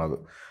കോളാണത്.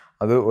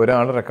 അത്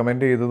ഒരാൾ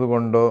റെക്കമെൻഡ് ചെയ്തത്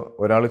കൊണ്ടോ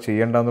ഒരാൾ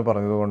ചെയ്യണ്ടെന്ന്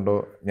പറഞ്ഞത് കൊണ്ടോ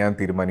ഞാൻ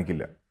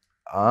തീരുമാനിക്കില്ല.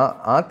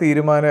 ആ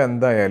തീരുമാനം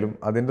എന്തായാലും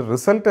അതിൻ്റെ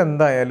റിസൾട്ട്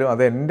എന്തായാലും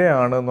അത് എൻ്റെ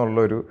ആണ്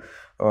എന്നുള്ളൊരു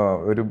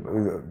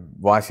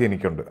വാശി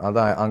എനിക്കുണ്ട്. അത്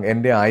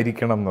എൻ്റെ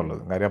ആയിരിക്കണം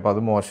എന്നുള്ളത് കാര്യം. അപ്പോൾ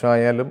അത്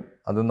മോശമായാലും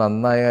അത്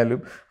നന്നായാലും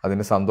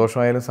അതിൻ്റെ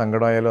സന്തോഷമായാലും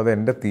സങ്കടമായാലും അത്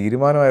എൻ്റെ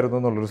തീരുമാനമായിരുന്നു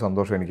എന്നുള്ളൊരു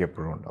സന്തോഷം എനിക്ക്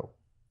എപ്പോഴും ഉണ്ടാവും.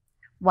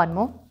 One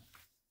more.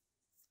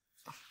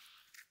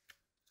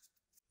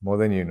 More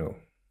than you know.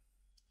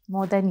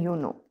 More than you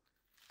know.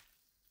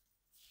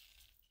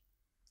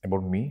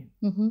 About me?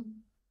 Mm-hmm.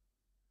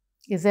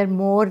 Is there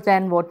more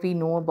than what we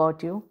know about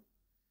you?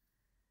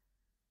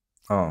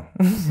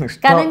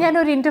 കാരണം ഞാൻ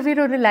ഒരു ഇന്റർവ്യൂവിൽ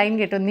ഒരു ലൈൻ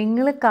കേട്ടു,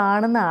 നിങ്ങൾ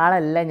കാണുന്ന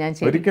ആളല്ല ഞാൻ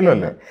ശരിക്കും.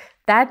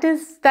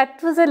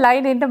 ദാറ്റ് വാസ് എ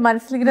ലൈൻ എൻ്റെ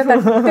മനസ്സിലിങ്ങനെ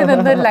തട്ടി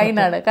നിന്നൊരു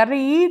ലൈനാണ്. കാരണം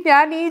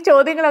ഞാൻ ഈ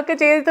ചോദ്യങ്ങളൊക്കെ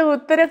ചെയ്ത്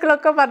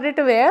ഉത്തരങ്ങളൊക്കെ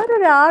പറഞ്ഞിട്ട്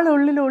വേറൊരാൾ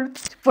ഉള്ളിൽ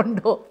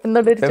ഒളിച്ചിട്ടുണ്ടോ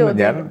എന്നുള്ളൊരു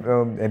ചോദ്യം.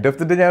 എൻ്റെ ഓഫ്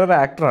ദി ഡേ ഞാനൊരു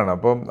ആക്ടറാണ്.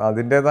 അപ്പം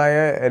അതിൻ്റെതായ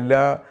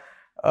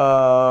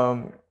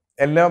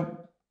എല്ലാം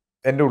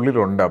എൻ്റെ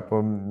ഉള്ളിലുണ്ട്.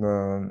 അപ്പം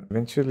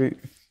eventually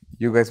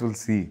you guys will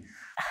see.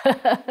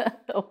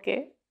 Okay.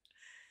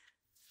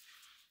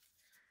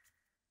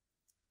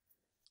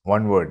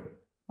 One word.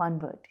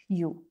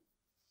 You.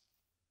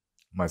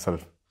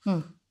 Myself.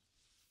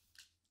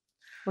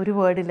 ഒരു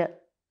വേർഡിൽ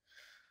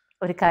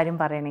ഒരു കാര്യം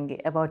പറയണമെങ്കിൽ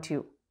about you.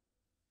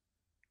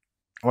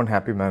 One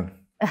happy man.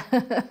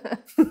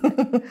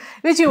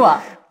 Which you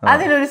are.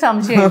 അതിനൊരു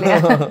സംശയമില്ല.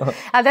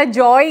 അതാ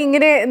ജോയ്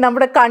ഇങ്ങനെ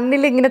നമ്മുടെ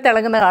കണ്ണിൽ ഇങ്ങനെ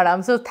തിളങ്ങുന്ന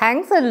കാണാം. So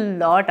thanks a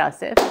lot,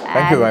 Asif.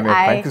 Thank you, Dhanya.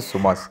 Thank you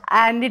so much.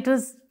 And it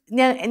was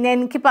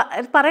എനിക്ക്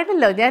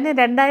പറയണല്ലോ, ഞാൻ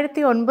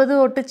 2009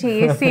 തൊട്ട്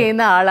ചേസ്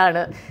ചെയ്യുന്ന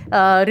ആളാണ്.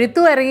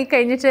 ഋതു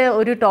ഇറങ്ങിക്കഴിഞ്ഞിട്ട്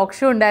ഒരു ടോക്ക്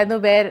ഷോ ഉണ്ടായിരുന്നു,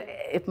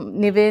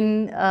 നിവിൻ,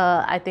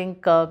 ഐ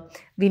തിങ്ക്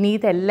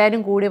വിനീത്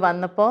എല്ലാവരും കൂടി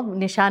വന്നപ്പോൾ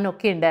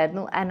നിഷാനൊക്കെ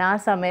ഉണ്ടായിരുന്നു. ആൻഡ് ആ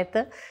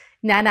സമയത്ത്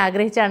ഞാൻ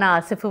ആഗ്രഹിച്ചാണ്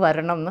ആസിഫ്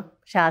വരണം എന്ന്.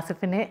 പക്ഷെ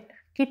ആസിഫിനെ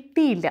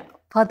കിട്ടിയില്ല.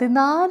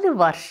 14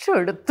 വർഷം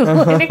എടുത്തു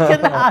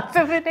എനിക്ക്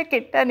ആസിഫിനെ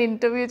കിട്ടാൻ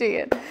ഇൻ്റർവ്യൂ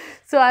ചെയ്യാൻ.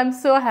 So I M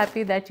so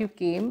happy that you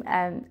came.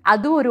 And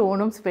അതും ഒരു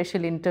ഓണം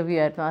സ്പെഷ്യൽ ഇൻ്റർവ്യൂ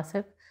ആയിരുന്നു,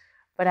 Asif.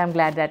 But I'm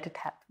glad that it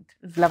happened.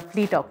 It was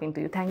lovely talking to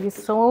you. Thank you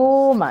so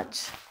much.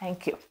 Thank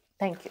you.